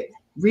through it.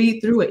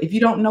 Read through it. If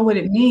you don't know what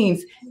it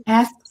means,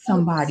 ask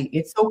somebody.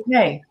 It's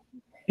okay.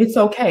 It's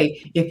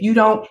okay. If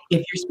you're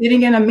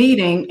sitting in a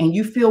meeting and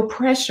you feel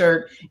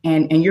pressured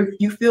and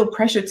you feel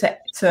pressured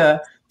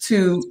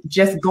to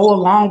just go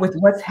along with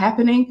what's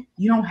happening,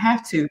 you don't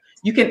have to.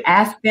 You can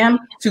ask them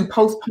to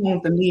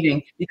postpone the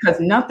meeting because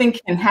nothing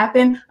can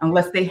happen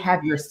unless they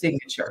have your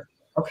signature.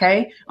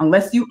 Okay?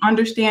 Unless you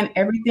understand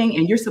everything,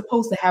 and you're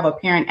supposed to have a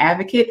parent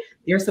advocate,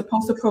 they're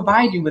supposed to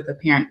provide you with a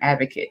parent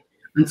advocate.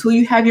 Until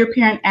you have your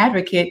parent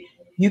advocate,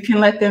 you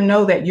can let them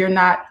know that you're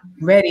not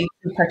ready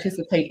to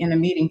participate in a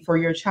meeting for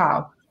your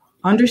child.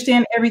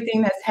 Understand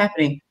everything that's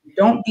happening.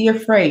 Don't be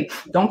afraid.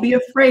 Don't be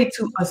afraid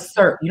to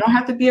assert. You don't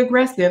have to be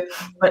aggressive,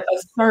 but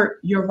assert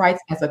your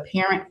rights as a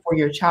parent for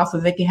your child so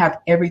they can have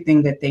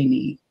everything that they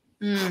need.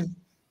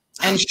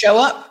 And show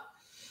up.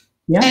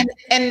 Yeah.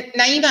 And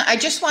Naima, I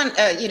just want,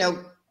 a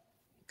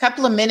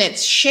couple of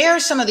minutes, share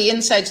some of the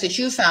insights that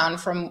you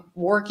found from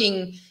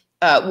working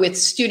with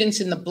students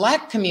in the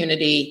Black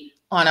community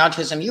on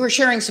autism. You were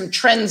sharing some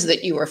trends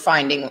that you were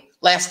finding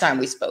last time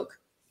we spoke.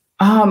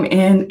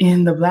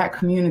 In the Black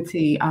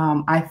community,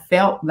 I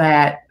felt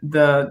that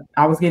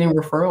I was getting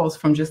referrals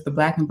from just the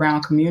Black and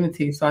brown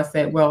community. So I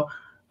said, well,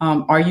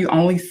 are you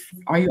only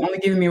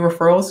giving me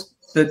referrals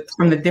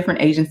from the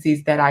different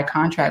agencies that I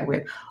contract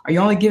with? Are you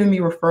only giving me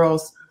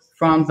referrals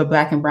from the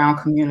Black and brown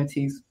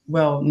communities?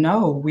 Well,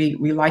 no, we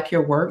like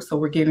your work, so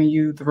we're giving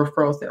you the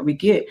referrals that we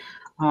get.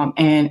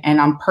 And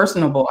I'm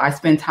personable. I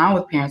spend time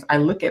with parents. I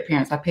look at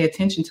parents. I pay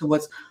attention to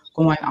what's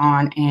going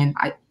on, and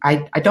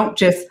I don't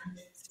just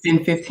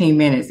spend 15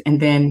 minutes and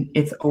then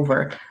it's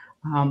over.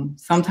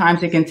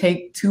 Sometimes it can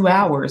take 2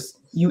 hours.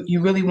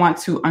 You really want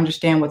to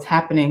understand what's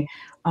happening.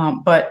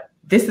 But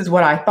this is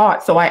what I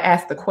thought. So I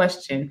asked the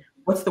question,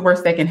 what's the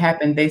worst that can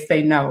happen? They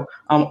say no,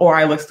 or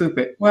I look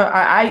stupid. Well,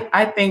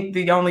 I think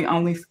the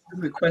only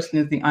stupid question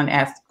is the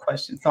unasked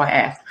question. So I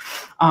asked.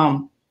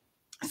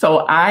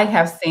 So I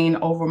have seen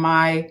over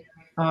my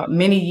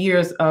many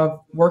years of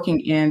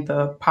working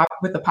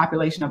with the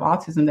population of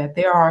autism that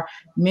there are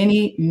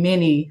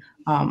many,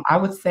 I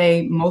would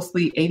say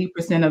mostly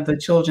 80% of the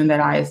children that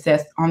I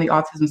assess on the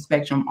autism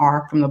spectrum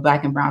are from the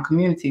Black and brown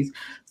communities.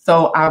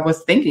 So I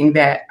was thinking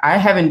that I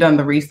haven't done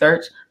the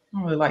research. I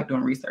don't really like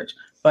doing research,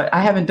 but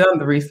I haven't done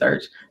the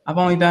research. I've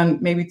only done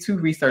maybe 2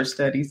 research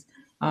studies,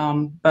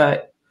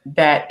 but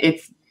that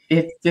it's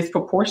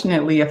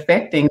disproportionately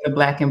affecting the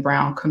Black and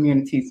brown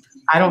communities.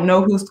 I don't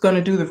know who's going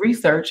to do the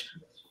research.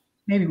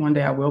 Maybe one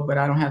day I will, but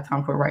I don't have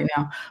time for it right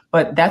now.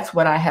 But that's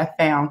what I have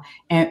found.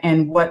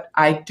 And what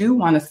I do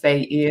want to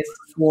say is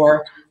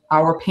for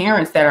our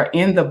parents that are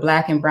in the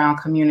Black and brown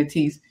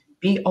communities,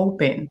 be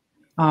open,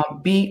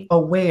 be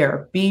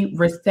aware, be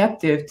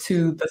receptive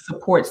to the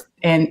supports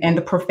and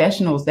the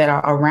professionals that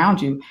are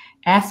around you.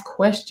 Ask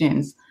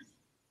questions.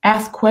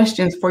 Ask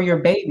questions for your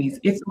babies.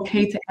 It's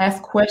okay to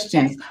ask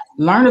questions.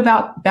 Learn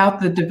about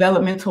the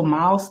developmental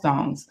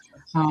milestones.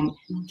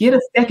 Get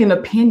a second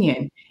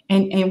opinion.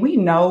 And we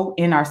know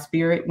in our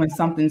spirit when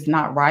something's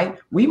not right.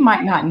 We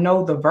might not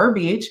know the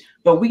verbiage,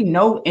 but we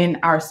know in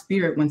our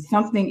spirit when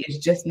something is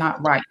just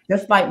not right.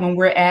 Just like when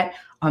we're at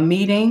a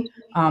meeting,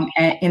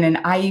 in an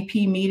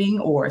IEP meeting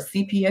or a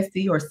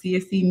CPSC or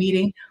CSC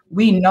meeting,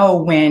 we know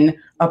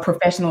when a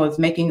professional is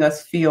making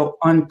us feel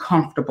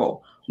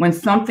uncomfortable. When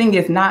something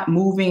is not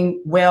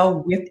moving well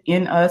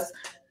within us,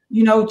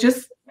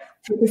 just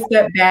take a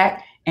step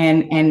back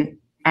and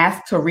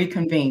ask to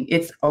reconvene.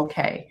 It's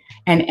okay.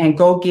 And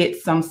go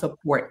get some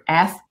support.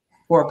 Ask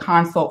for a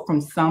consult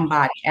from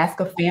somebody. Ask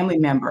a family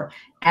member.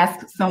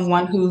 Ask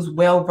someone who's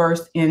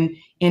well-versed in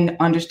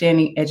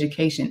understanding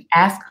education.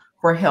 Ask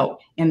for help.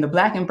 In the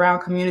Black and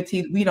brown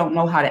community, we don't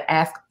know how to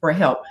ask for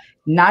help.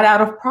 Not out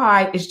of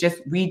pride. It's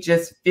just, we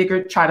just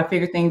try to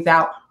figure things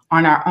out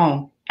on our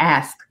own.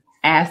 Ask.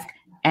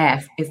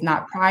 It's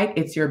not pride.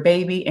 It's your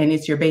baby and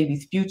it's your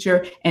baby's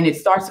future. And it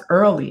starts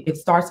early.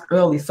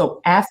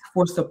 So ask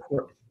for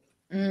support.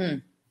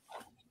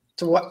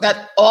 So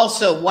that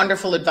also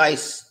wonderful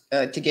advice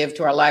to give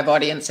to our live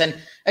audience, and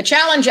a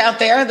challenge out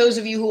there. Those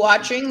of you who are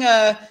watching,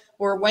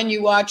 or when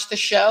you watch the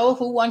show,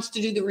 who wants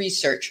to do the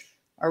research?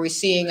 Are we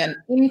seeing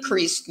an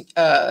increased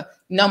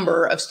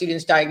number of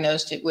students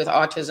diagnosed with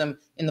autism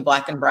in the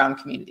Black and brown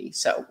community?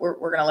 So we're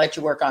going to let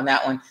you work on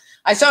that one.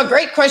 I saw a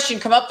great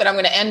question come up that I'm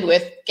going to end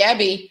with.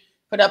 Gabby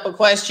put up a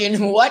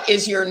question. What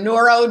is your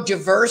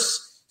neurodiverse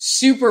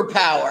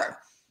superpower?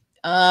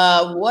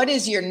 What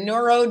is your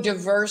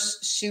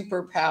neurodiverse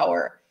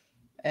superpower?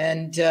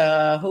 And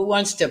who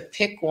wants to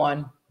pick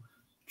one?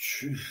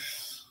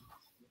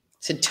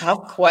 It's a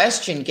tough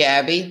question,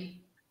 Gabby.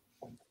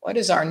 What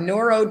is our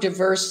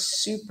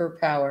neurodiverse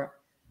superpower?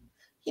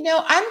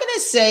 I'm going to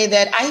say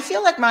that I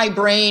feel like my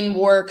brain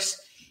works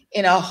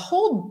in a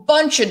whole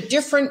bunch of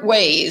different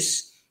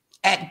ways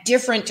at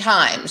different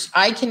times.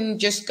 I can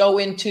just go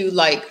into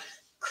like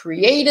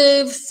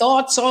creative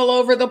thoughts all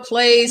over the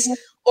place,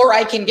 or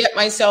I can get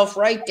myself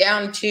right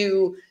down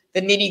to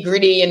the nitty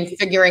gritty and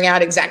figuring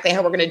out exactly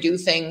how we're going to do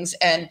things.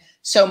 And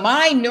so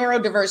my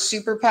neurodiverse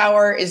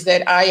superpower is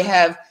that I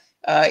have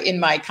in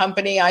my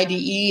company,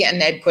 IDE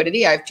and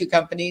Edquidity, I have 2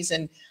 companies,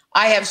 and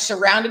I have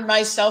surrounded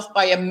myself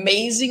by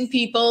amazing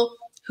people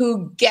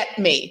who get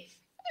me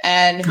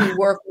and who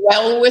work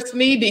well with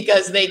me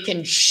because they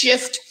can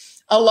shift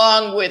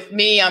along with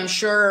me. I'm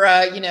sure,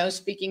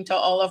 speaking to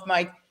all of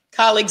my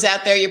colleagues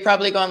out there, you're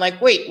probably going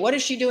like, wait, what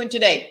is she doing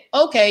today?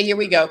 Okay, here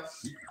we go.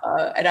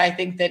 And I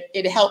think that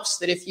it helps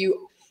that if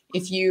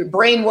your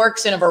brain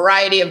works in a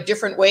variety of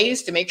different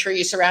ways, to make sure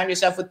you surround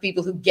yourself with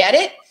people who get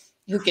it,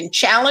 who can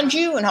challenge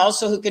you and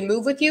also who can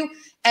move with you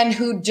and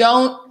who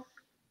don't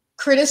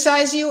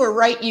criticize you or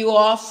write you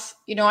off.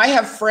 I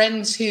have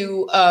friends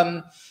who,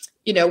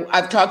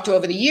 I've talked to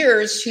over the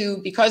years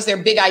who, because they're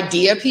big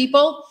idea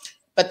people,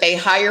 but they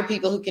hire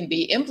people who can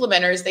be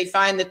implementers, they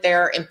find that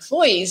their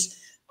employees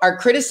are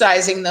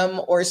criticizing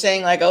them or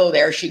saying like, oh,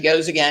 there she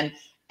goes again.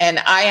 And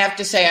I have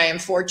to say, I am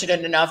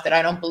fortunate enough that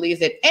I don't believe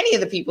that any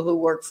of the people who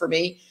work for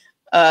me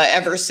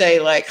ever say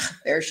like,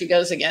 there she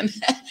goes again.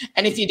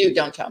 And if you do,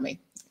 don't tell me.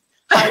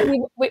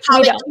 We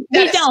don't.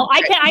 We don't.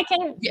 I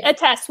can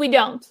attest. We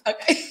don't.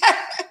 Okay.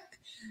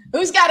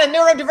 Who's got a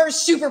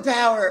neurodiverse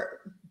superpower?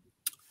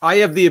 I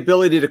have the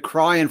ability to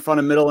cry in front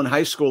of middle and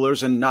high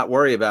schoolers and not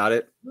worry about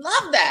it.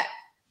 Love that.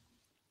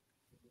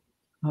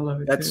 I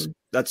love it. That's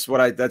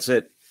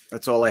it.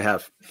 That's all I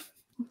have.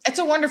 It's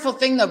a wonderful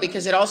thing though,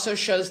 because it also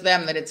shows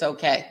them that it's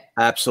okay.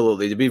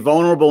 Absolutely. To be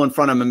vulnerable in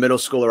front of a middle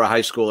schooler or a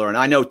high schooler. And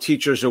I know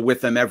teachers are with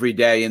them every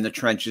day in the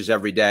trenches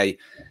every day.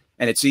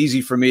 And it's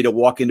easy for me to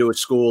walk into a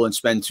school and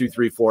spend 2,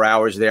 3, 4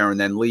 hours there and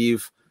then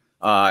leave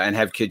and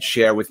have kids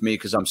share with me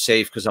because I'm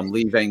safe, because I'm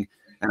leaving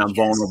and I'm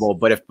vulnerable.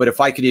 But if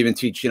I could even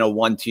teach,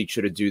 one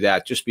teacher to do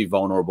that, just be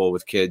vulnerable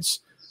with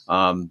kids,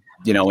 and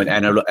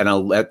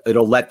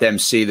it'll let them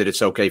see that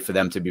it's okay for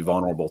them to be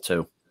vulnerable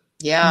too.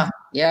 Yeah.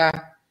 Yeah.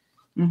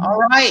 Mm-hmm. All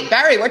right,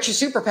 Barry, what's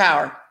your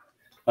superpower?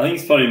 I think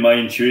it's probably my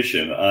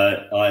intuition.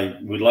 I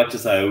would like to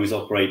say I always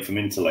operate from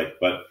intellect,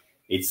 but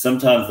it's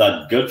sometimes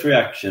that gut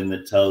reaction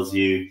that tells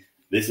you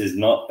this is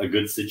not a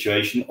good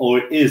situation, or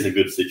it is a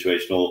good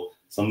situation, or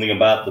something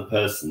about the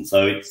person.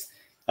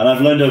 And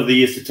I've learned over the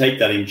years to take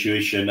that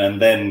intuition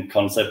and then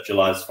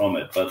conceptualize from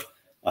it. But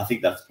I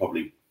think that's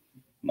probably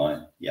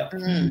mine. Yeah.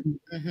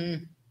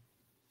 Mm-hmm.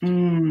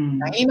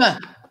 Naima,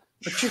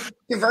 what's your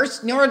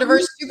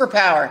neurodiverse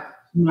superpower?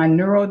 My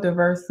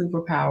neurodiverse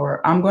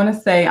superpower. I'm going to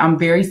say I'm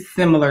very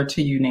similar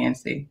to you,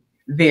 Nancy.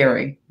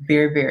 Very,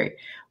 very, very.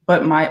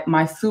 But my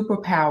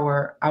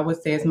superpower, I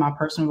would say, is my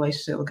personal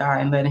relationship with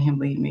God and letting him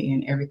lead me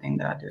in everything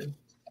that I do.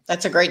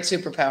 That's a great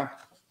superpower.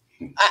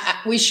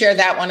 We share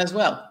that one as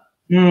well.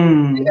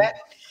 And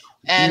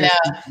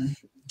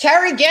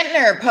Carrie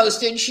Gentner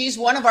posted, she's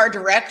one of our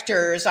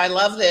directors. I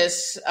love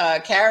this.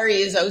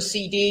 Carrie is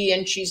OCD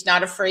and she's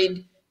not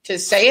afraid to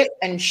say it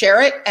and share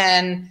it.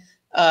 And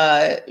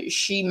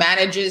she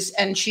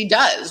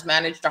does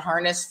manage to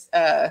harness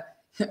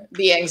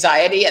the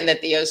anxiety, and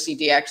that the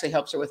OCD actually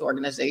helps her with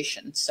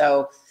organization.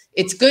 So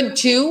it's good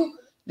too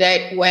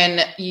that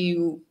when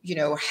you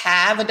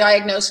have a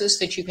diagnosis,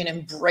 that you can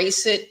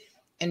embrace it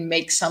and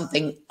make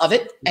something of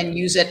it and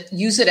use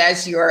it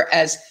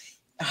as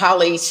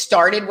Holly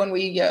started when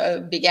we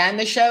began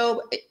the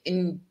show.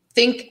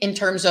 Think in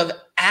terms of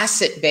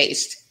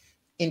asset-based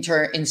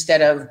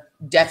instead of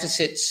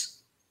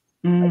deficits.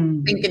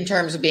 Think in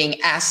terms of being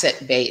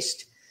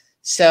asset-based.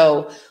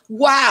 So,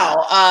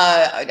 wow.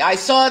 I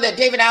saw that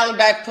David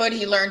Allenbeck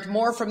he learned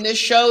more from this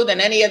show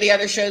than any of the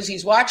other shows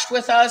he's watched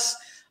with us.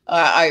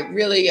 I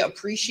really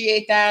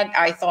appreciate that.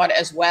 I thought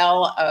as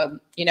well,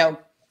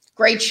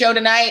 great show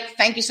tonight.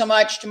 Thank you so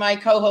much to my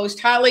co-host,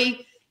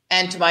 Holly,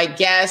 and to my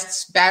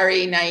guests,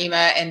 Barry,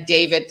 Naima, and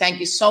David. Thank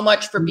you so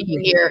much for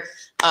being here.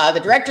 The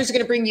directors are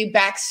going to bring you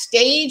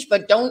backstage,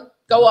 but don't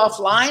go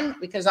offline,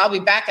 because I'll be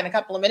back in a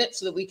couple of minutes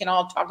so that we can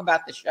all talk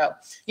about the show.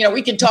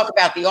 We can talk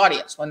about the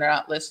audience when they're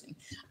not listening.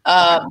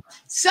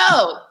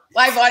 So,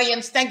 live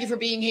audience, thank you for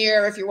being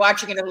here. If you're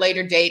watching at a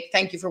later date,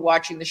 thank you for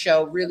watching the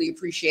show. Really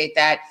appreciate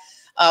that.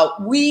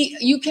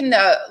 You can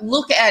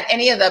look at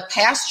any of the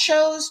past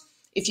shows.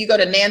 If you go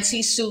to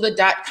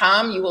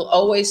nancysula.com, you will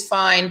always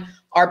find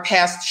our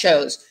past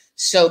shows.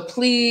 So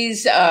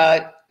please,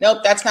 nope,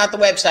 that's not the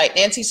website.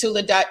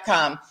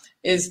 nancysula.com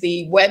is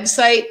the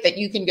website that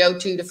you can go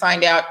to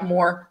find out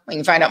more. Well, you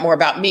can find out more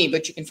about me,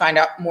 but you can find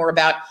out more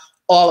about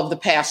all of the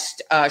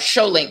past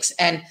show links.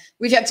 And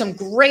we've had some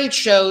great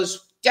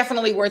shows,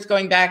 definitely worth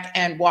going back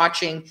and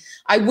watching.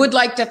 I would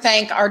like to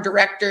thank our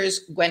directors,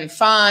 Gwen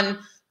Fahn,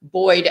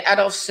 Boyd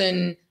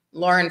Edelson,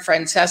 Lauren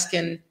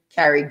Francescan,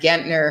 Carrie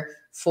Gentner,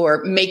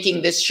 for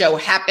making this show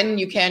happen.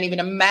 You can't even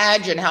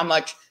imagine how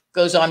much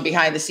goes on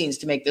behind the scenes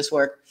to make this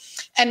work.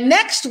 And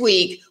next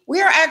week,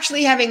 we are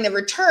actually having the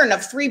return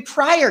of 3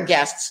 prior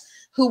guests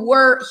who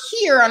were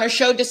here on a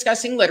show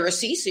discussing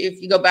literacy. So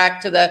if you go back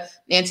to the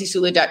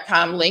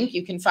nancysula.com link,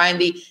 you can find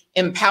the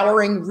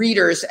Empowering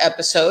Readers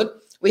episode.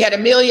 We had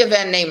Amelia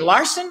Van Name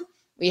Larson.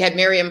 We had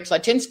Miriam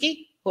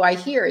Platinsky, who I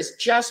hear is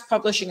just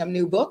publishing a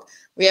new book.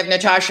 We have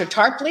Natasha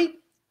Tarpley,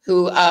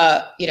 who,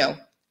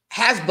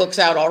 has books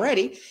out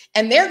already.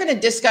 And they're going to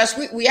discuss,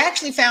 we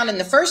actually found in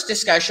the first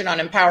discussion on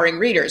Empowering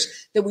Readers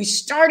that we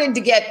started to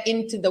get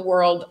into the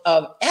world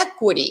of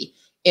equity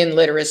in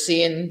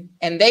literacy.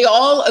 And they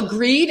all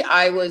agreed.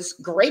 I was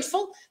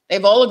grateful.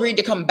 They've all agreed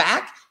to come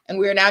back. And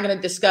we're now going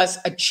to discuss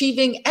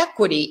achieving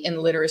equity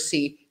in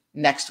literacy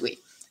next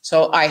week.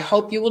 So I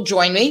hope you will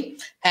join me.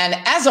 And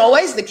as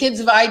always, the kids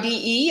of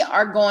IDE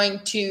are going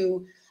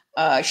to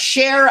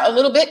share a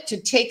little bit to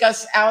take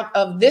us out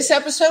of this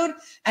episode.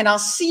 And I'll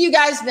see you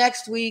guys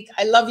next week.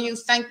 I love you.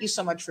 Thank you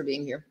so much for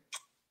being here.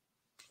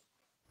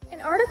 An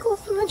article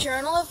from the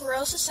Journal of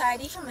Royal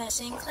Society for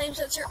Medicine claims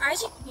that Sir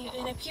Isaac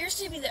Newton appears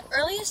to be the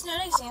earliest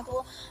known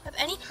example of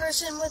any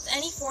person with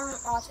any form of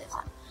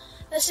autism.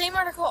 The same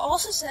article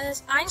also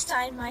says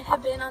Einstein might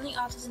have been on the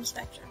autism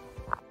spectrum.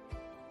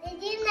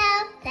 Did you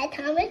know that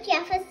Thomas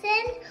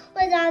Jefferson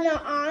was on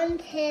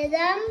the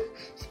autism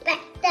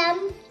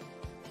spectrum?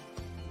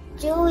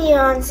 Julie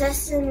on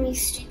Sesame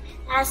Street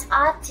has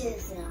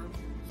autism.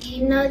 Do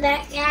you know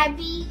that,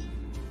 Gabby?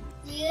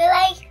 Do you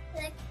like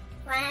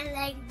fun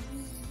like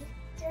me?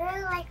 Do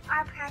you like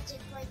our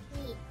project like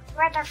me?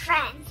 We're the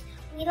friends.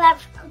 We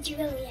love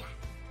Julia.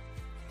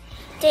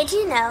 Did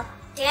you know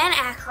Dan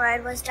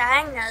Aykroyd was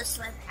diagnosed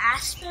with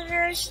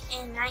Asperger's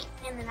in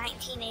the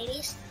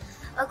 1980s?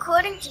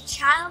 According to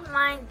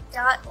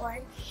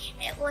childmind.org,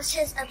 it was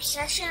his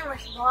obsession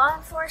with law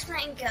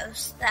enforcement and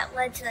ghosts that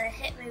led to the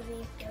hit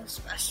movie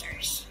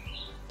Ghostbusters.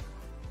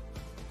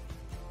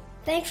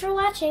 Thanks for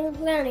watching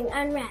Learning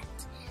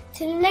Unwrapped.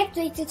 Tune next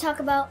week to talk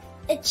about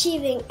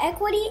achieving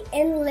equity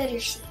in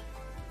literacy.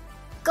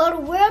 Go to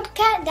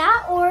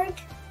worldcat.org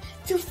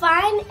to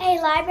find a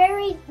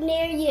library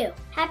near you.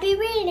 Happy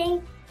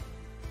reading!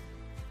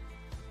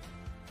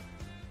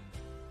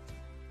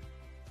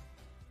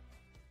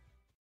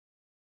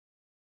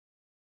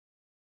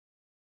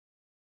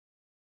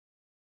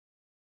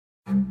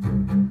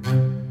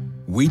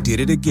 We did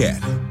it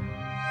again.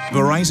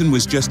 Verizon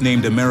was just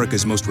named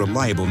America's most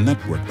reliable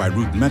network by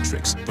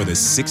RootMetrics for the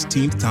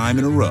 16th time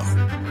in a row,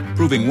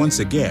 proving once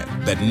again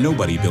that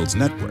nobody builds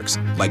networks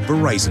like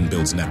Verizon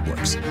builds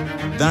networks.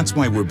 That's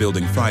why we're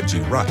building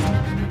 5G right.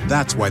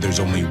 That's why there's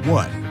only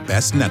one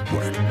best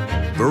network,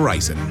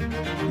 Verizon.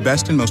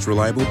 Best and most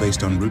reliable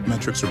based on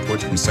RootMetrics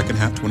reports from second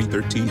half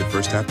 2013 to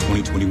first half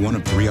 2021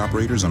 of 3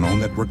 operators on all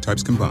network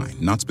types combined,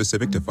 not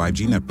specific to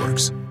 5G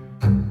networks.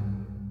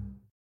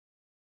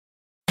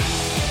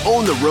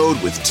 Own the road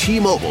with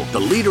T-Mobile, the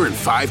leader in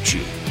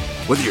 5G.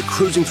 Whether you're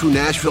cruising through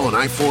Nashville on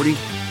I-40,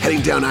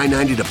 heading down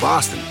I-90 to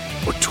Boston,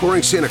 or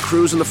touring Santa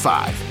Cruz on the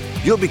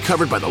 5, you'll be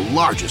covered by the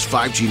largest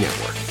 5G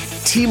network.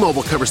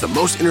 T-Mobile covers the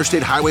most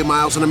interstate highway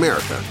miles in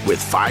America with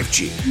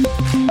 5G.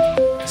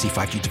 See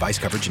 5G device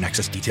coverage and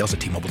access details at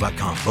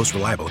T-Mobile.com. Most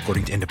reliable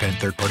according to independent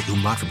third-party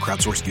Ookla from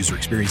crowdsourced user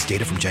experience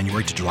data from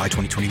January to July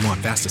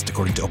 2021. Fastest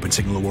according to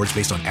OpenSignal Awards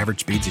based on average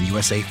speeds in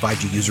USA.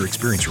 5G user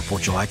experience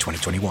report July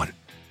 2021.